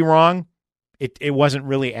 I could be wrong. It wasn't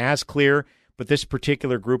really as clear. But this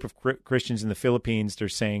particular group of Christians in the Philippines, they're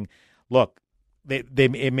saying, look, they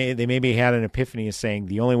maybe had an epiphany of saying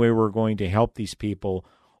the only way we're going to help these people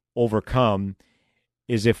overcome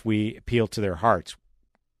is if we appeal to their hearts.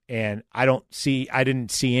 And I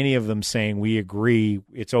didn't see any of them saying we agree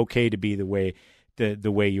it's okay to be the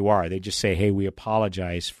way you are. They just say, hey, we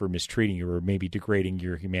apologize for mistreating you or maybe degrading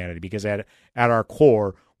your humanity, because at our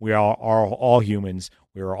core we are all humans,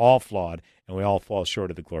 we are all flawed, and we all fall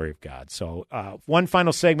short of the glory of God. So one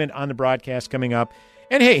final segment on the broadcast coming up.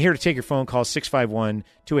 And, hey, here to take your phone call,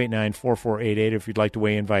 651-289-4488. If you'd like to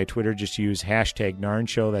weigh in via Twitter, just use hashtag NARN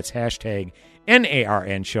Show. That's hashtag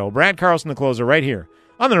NARN Show. Brad Carlson, the closer, right here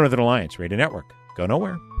on the Northern Alliance Radio Network. Go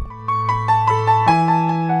nowhere.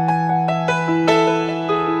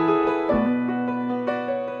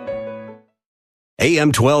 AM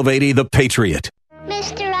 1280, The Patriot.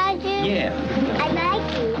 Mr. Rogers? Yeah. I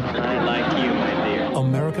like you. I like you, my dear.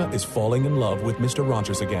 America is falling in love with Mr.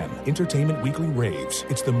 Rogers again. Entertainment Weekly raves.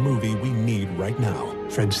 It's the movie we need right now.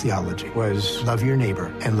 Fred's theology was love your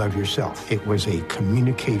neighbor and love yourself. It was a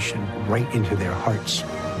communication right into their hearts.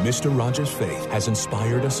 Mr. Rogers' faith has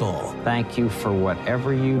inspired us all. Thank you for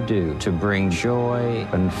whatever you do to bring joy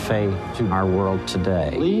and faith to our world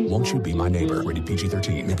today. Won't You Be My Neighbor? Rated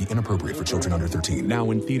PG-13. May be inappropriate for children under 13. Now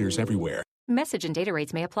in theaters everywhere. Message and data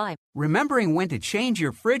rates may apply. Remembering when to change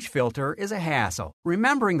your fridge filter is a hassle.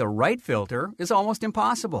 Remembering the right filter is almost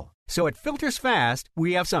impossible. So at Filters Fast,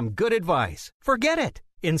 we have some good advice. Forget it.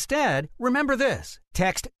 Instead, remember this.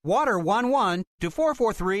 Text WATER11 to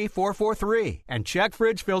 443-443 and check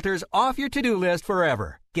fridge filters off your to-do list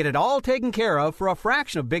forever. Get it all taken care of for a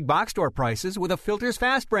fraction of big box store prices with a Filters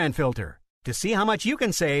Fast brand filter. To see how much you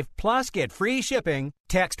can save, plus get free shipping,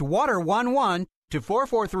 text WATER11 to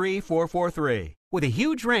 443-443. With a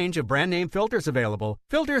huge range of brand name filters available,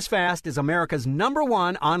 Filters Fast is America's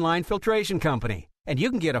 #1 online filtration company. And you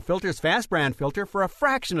can get a Filters Fast brand filter for a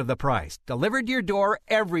fraction of the price, delivered to your door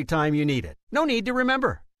every time you need it. No need to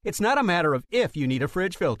remember. It's not a matter of if you need a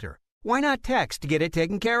fridge filter. Why not text to get it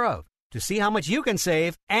taken care of? To see how much you can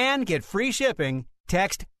save and get free shipping,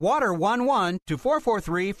 text WATER11 to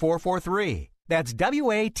 443-443. That's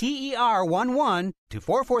WATER11 to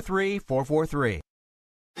 443-443.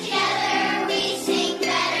 Together we sing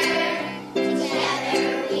better.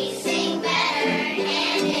 Together we sing better.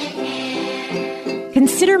 Hand in hand.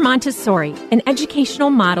 Consider Montessori, an educational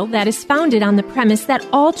model that is founded on the premise that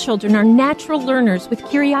all children are natural learners with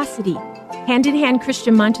curiosity. Hand in Hand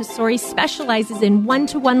Christian Montessori specializes in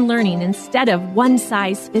one-to-one learning instead of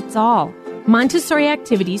one-size-fits-all. Montessori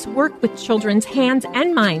activities work with children's hands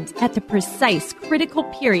and minds at the precise critical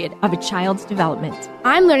period of a child's development.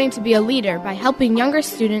 I'm learning to be a leader by helping younger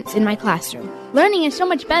students in my classroom. Learning is so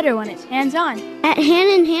much better when it's hands-on. At Hand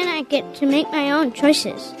in Hand, I get to make my own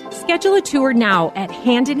choices. Schedule a tour now at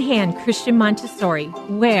Hand in Hand Christian Montessori,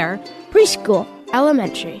 where preschool,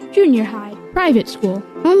 elementary, junior high, private school,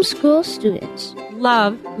 homeschool students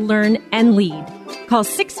love, learn, and lead. Call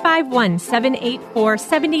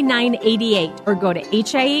 651-784-7988 or go to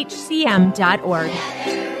hihcm.org.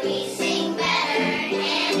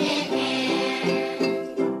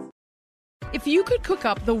 If you could cook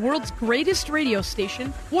up the world's greatest radio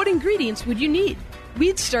station, what ingredients would you need?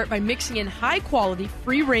 We'd start by mixing in high-quality,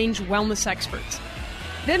 free-range wellness experts.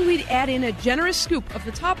 Then we'd add in a generous scoop of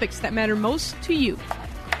the topics that matter most to you.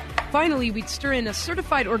 Finally, we'd stir in a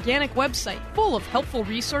certified organic website full of helpful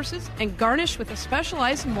resources and garnish with a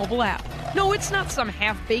specialized mobile app. No, it's not some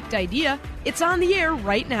half-baked idea. It's on the air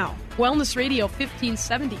right now. Wellness Radio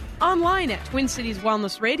 1570. Online at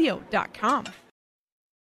TwinCitiesWellnessRadio.com.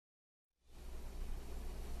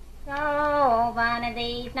 So one of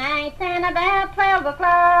these nights and about 12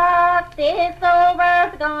 o'clock, this old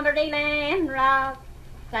world's gonna reel and rock.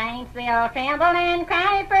 Saints will tremble and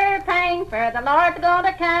cry for pain, for the Lord's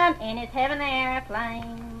gonna come in his heaven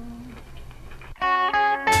airplane.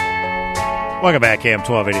 Welcome back, AM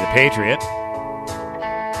 1280, The Patriot.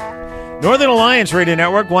 Northern Alliance Radio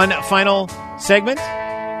Network, one final segment.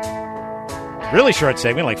 Really short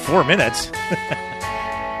segment, like 4 minutes.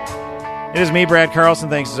 It is me, Brad Carlson.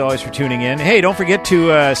 Thanks, as always, for tuning in. Hey, don't forget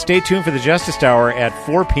to stay tuned for the Justice Hour at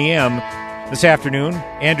 4 p.m., this afternoon.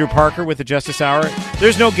 Andrew Parker with the Justice Hour.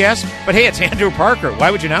 There's no guest, but hey, it's Andrew Parker.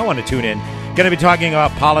 Why would you not want to tune in? Going to be talking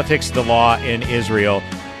about politics, the law in Israel.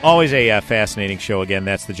 Always a fascinating show. Again,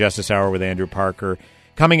 that's the Justice Hour with Andrew Parker.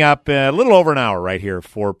 Coming up a little over an hour right here,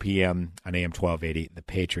 4 p.m. on AM 1280, The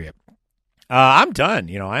Patriot. I'm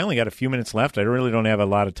done. I only got a few minutes left. I really don't have a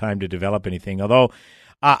lot of time to develop anything, although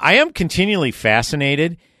I am continually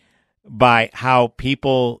fascinated by how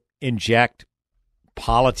people inject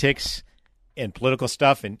politics and political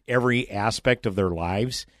stuff in every aspect of their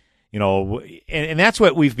lives, and that's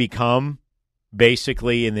what we've become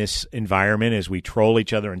basically in this environment as we troll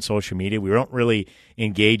each other on social media. We don't really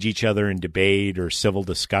engage each other in debate or civil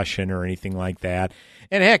discussion or anything like that.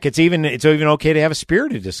 And heck, it's even okay to have a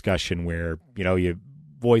spirited discussion where, your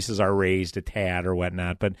voices are raised a tad or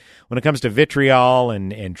whatnot. But when it comes to vitriol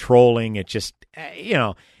and trolling, it just,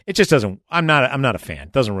 it just doesn't, I'm not a fan.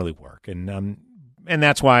 It doesn't really work. And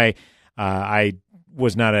that's why I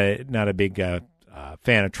was not a big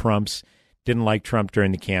fan of Trump's. Didn't like Trump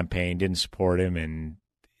during the campaign. Didn't support him, and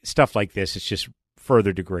stuff like this. It's just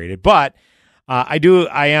further degraded. But I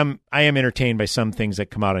am entertained by some things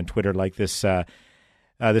that come out on Twitter, like this.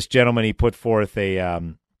 This gentleman, he put forth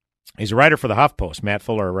he's a writer for the HuffPost, Matt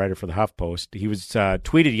Fuller, a writer for the HuffPost. He was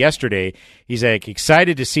tweeted yesterday. He's like,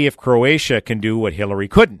 excited to see if Croatia can do what Hillary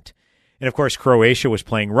couldn't. And of course, Croatia was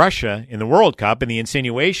playing Russia in the World Cup, and the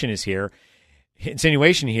insinuation here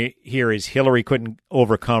is Hillary couldn't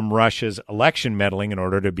overcome Russia's election meddling in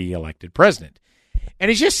order to be elected president. And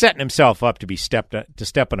he's just setting himself up to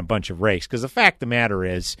step on a bunch of rakes, because the fact of the matter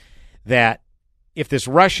is that if this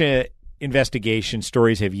Russia investigation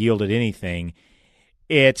stories have yielded anything,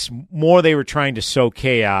 it's more they were trying to sow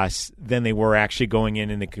chaos than they were actually going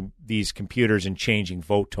in these computers and changing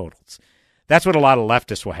vote totals. That's what a lot of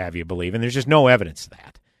leftists will have you believe, and there's just no evidence of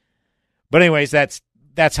that. But anyways, that's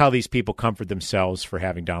how these people comfort themselves for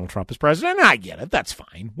having Donald Trump as president. And I get it. That's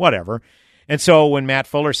fine. Whatever. And so when Matt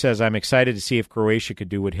Fuller says, I'm excited to see if Croatia could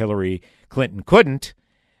do what Hillary Clinton couldn't,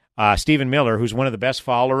 Stephen Miller, who's one of the best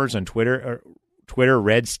followers on Twitter,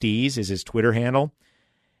 Red Steez is his Twitter handle,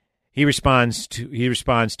 he responds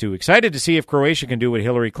to excited to see if Croatia can do what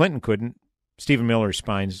Hillary Clinton couldn't. Stephen Miller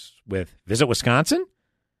responds with, visit Wisconsin?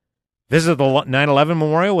 Visit the 9/11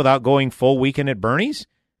 memorial without going full weekend at Bernie's?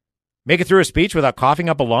 Make it through a speech without coughing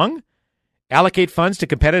up a lung? Allocate funds to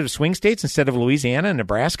competitive swing states instead of Louisiana and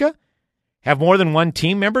Nebraska? Have more than one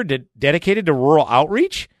team member dedicated to rural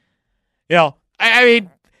outreach? So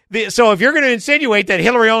if you're going to insinuate that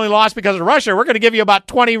Hillary only lost because of Russia, we're going to give you about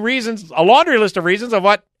 20 reasons, a laundry list of reasons of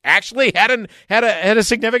what actually had a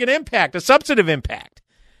significant impact, a substantive impact.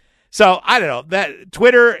 So I don't know, that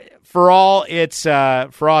Twitter, for all its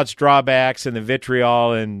drawbacks and the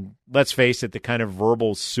vitriol and, let's face it, the kind of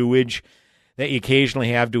verbal sewage that you occasionally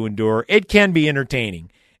have to endure, it can be entertaining.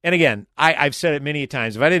 And again, I've said it many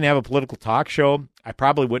times, if I didn't have a political talk show, I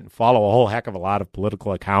probably wouldn't follow a whole heck of a lot of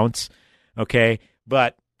political accounts, okay?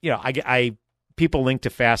 But, people link to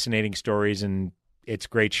fascinating stories, and it's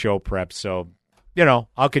great show prep, so,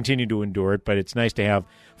 I'll continue to endure it, but it's nice to have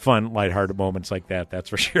fun, lighthearted moments like that, that's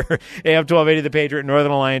for sure. AM 1280, The Patriot,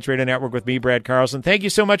 Northern Alliance Radio Network with me, Brad Carlson. Thank you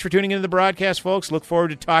so much for tuning into the broadcast, folks. Look forward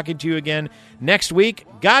to talking to you again next week.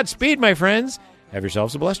 Godspeed, my friends. Have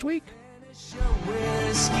yourselves a blessed week.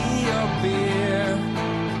 Whiskey or beer,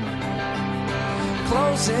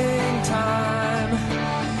 closing time.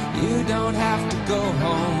 You don't have to go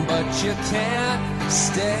home, but you can't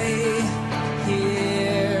stay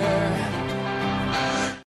here.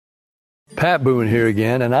 Pat Boone here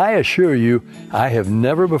again, and I assure you, I have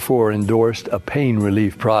never before endorsed a pain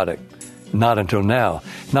relief product. Not until now.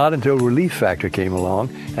 Not until Relief Factor came along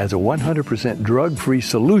as a 100% drug-free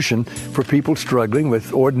solution for people struggling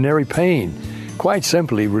with ordinary pain. Quite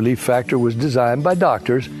simply, Relief Factor was designed by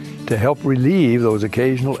doctors to help relieve those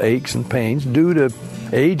occasional aches and pains due to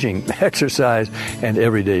aging, exercise, and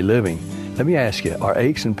everyday living. Let me ask you, are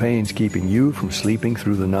aches and pains keeping you from sleeping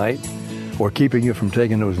through the night? Or keeping you from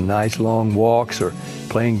taking those nice long walks or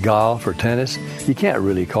playing golf or tennis? You can't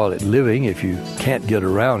really call it living if you can't get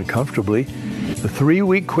around comfortably. The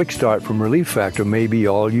 3-week quick start from Relief Factor may be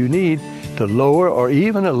all you need to lower or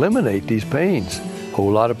even eliminate these pains. A whole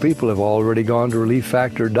lot of people have already gone to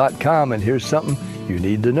ReliefFactor.com, and here's something you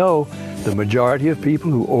need to know. The majority of people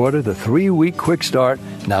who order the 3-week quick start,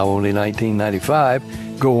 now only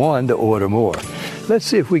 $19.95, go on to order more. Let's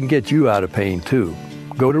see if we can get you out of pain too.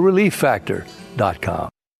 Go to ReliefFactor.com.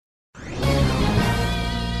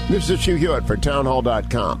 This is Hugh Hewitt for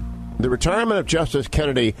Townhall.com. The retirement of Justice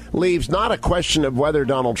Kennedy leaves not a question of whether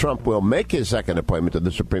Donald Trump will make his second appointment to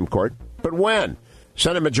the Supreme Court, but when.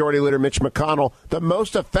 Senate Majority Leader Mitch McConnell, the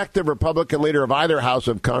most effective Republican leader of either House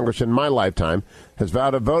of Congress in my lifetime, has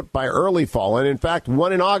vowed to vote by early fall, and in fact,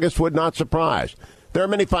 one in August would not surprise. There are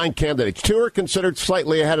many fine candidates. 2 are considered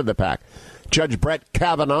slightly ahead of the pack. Judge Brett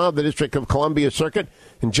Kavanaugh of the District of Columbia Circuit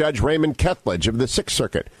and Judge Raymond Ketledge of the Sixth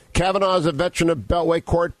Circuit. Kavanaugh is a veteran of Beltway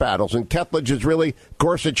court battles, and Ketledge is really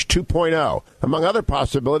Gorsuch 2.0. Among other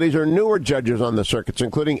possibilities are newer judges on the circuits,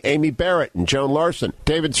 including Amy Barrett and Joan Larson,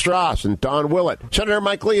 David Strauss, and Don Willett. Senator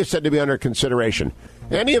Mike Lee is said to be under consideration.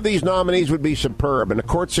 Any of these nominees would be superb, and the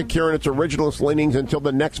court securing its originalist leanings until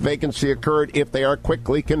the next vacancy occurred if they are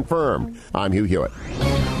quickly confirmed. I'm Hugh Hewitt.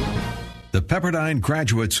 The Pepperdine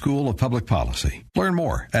Graduate School of Public Policy. Learn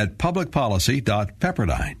more at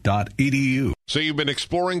publicpolicy.pepperdine.edu. So you've been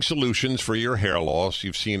exploring solutions for your hair loss.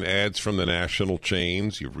 You've seen ads from the national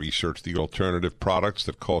chains. You've researched the alternative products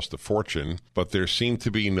that cost a fortune, but there seem to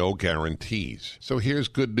be no guarantees. So here's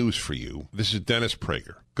good news for you. This is Dennis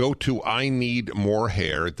Prager. Go Go to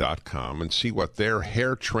INeedMoreHair.com and see what their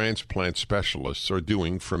hair transplant specialists are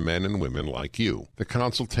doing for men and women like you. The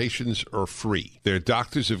consultations are free. Their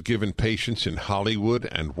doctors have given patients in Hollywood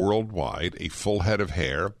and worldwide a full head of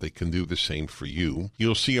hair. They can do the same for you.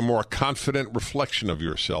 You'll see a more confident reflection of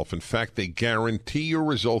yourself. In fact, they guarantee your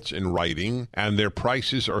results in writing, and their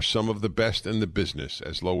prices are some of the best in the business,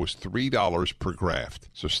 as low as $3 per graft.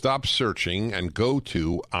 So stop searching and go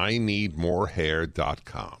to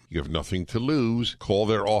INeedMoreHair.com. You have nothing to lose. Call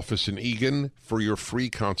their office in Eagan for your free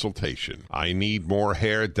consultation.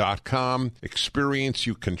 INeedMoreHair.com. Experience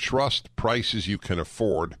you can trust, prices you can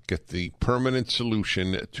afford. Get the permanent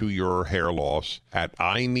solution to your hair loss at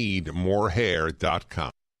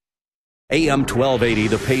INeedMoreHair.com. AM 1280,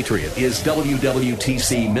 The Patriot, is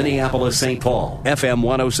WWTC Minneapolis, St. Paul. FM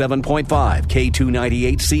 107.5,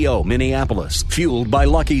 K298CO Minneapolis. Fueled by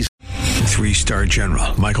Lucky's. 3-star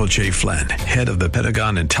General Michael J. Flynn, head of the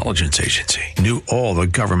Pentagon Intelligence Agency, knew all the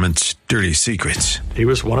government's dirty secrets. He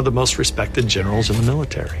was one of the most respected generals in the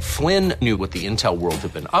military. Flynn knew what the intel world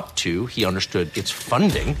had been up to. He understood its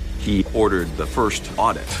funding. He ordered the first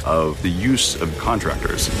audit of the use of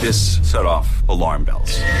contractors. This set off alarm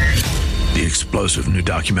bells. The explosive new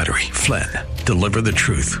documentary, Flynn, Deliver the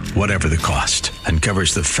Truth, Whatever the Cost,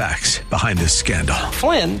 uncovers the facts behind this scandal.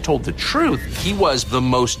 Flynn told the truth. He was the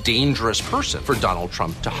most dangerous person for Donald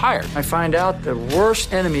Trump to hire. I find out the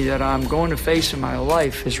worst enemy that I'm going to face in my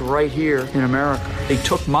life is right here in America. They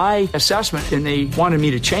took my assessment and they wanted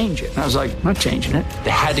me to change it. And I was like, I'm not changing it.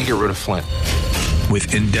 They had to get rid of Flynn.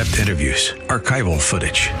 With in-depth interviews, archival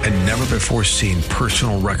footage, and never-before-seen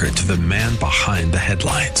personal records of the man behind the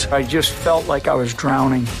headlines. I just felt like I was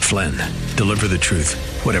drowning. Flynn, Deliver the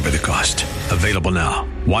Truth, Whatever the Cost. Available now.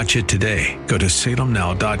 Watch it today. Go to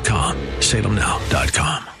salemnow.com.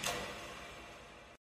 salemnow.com.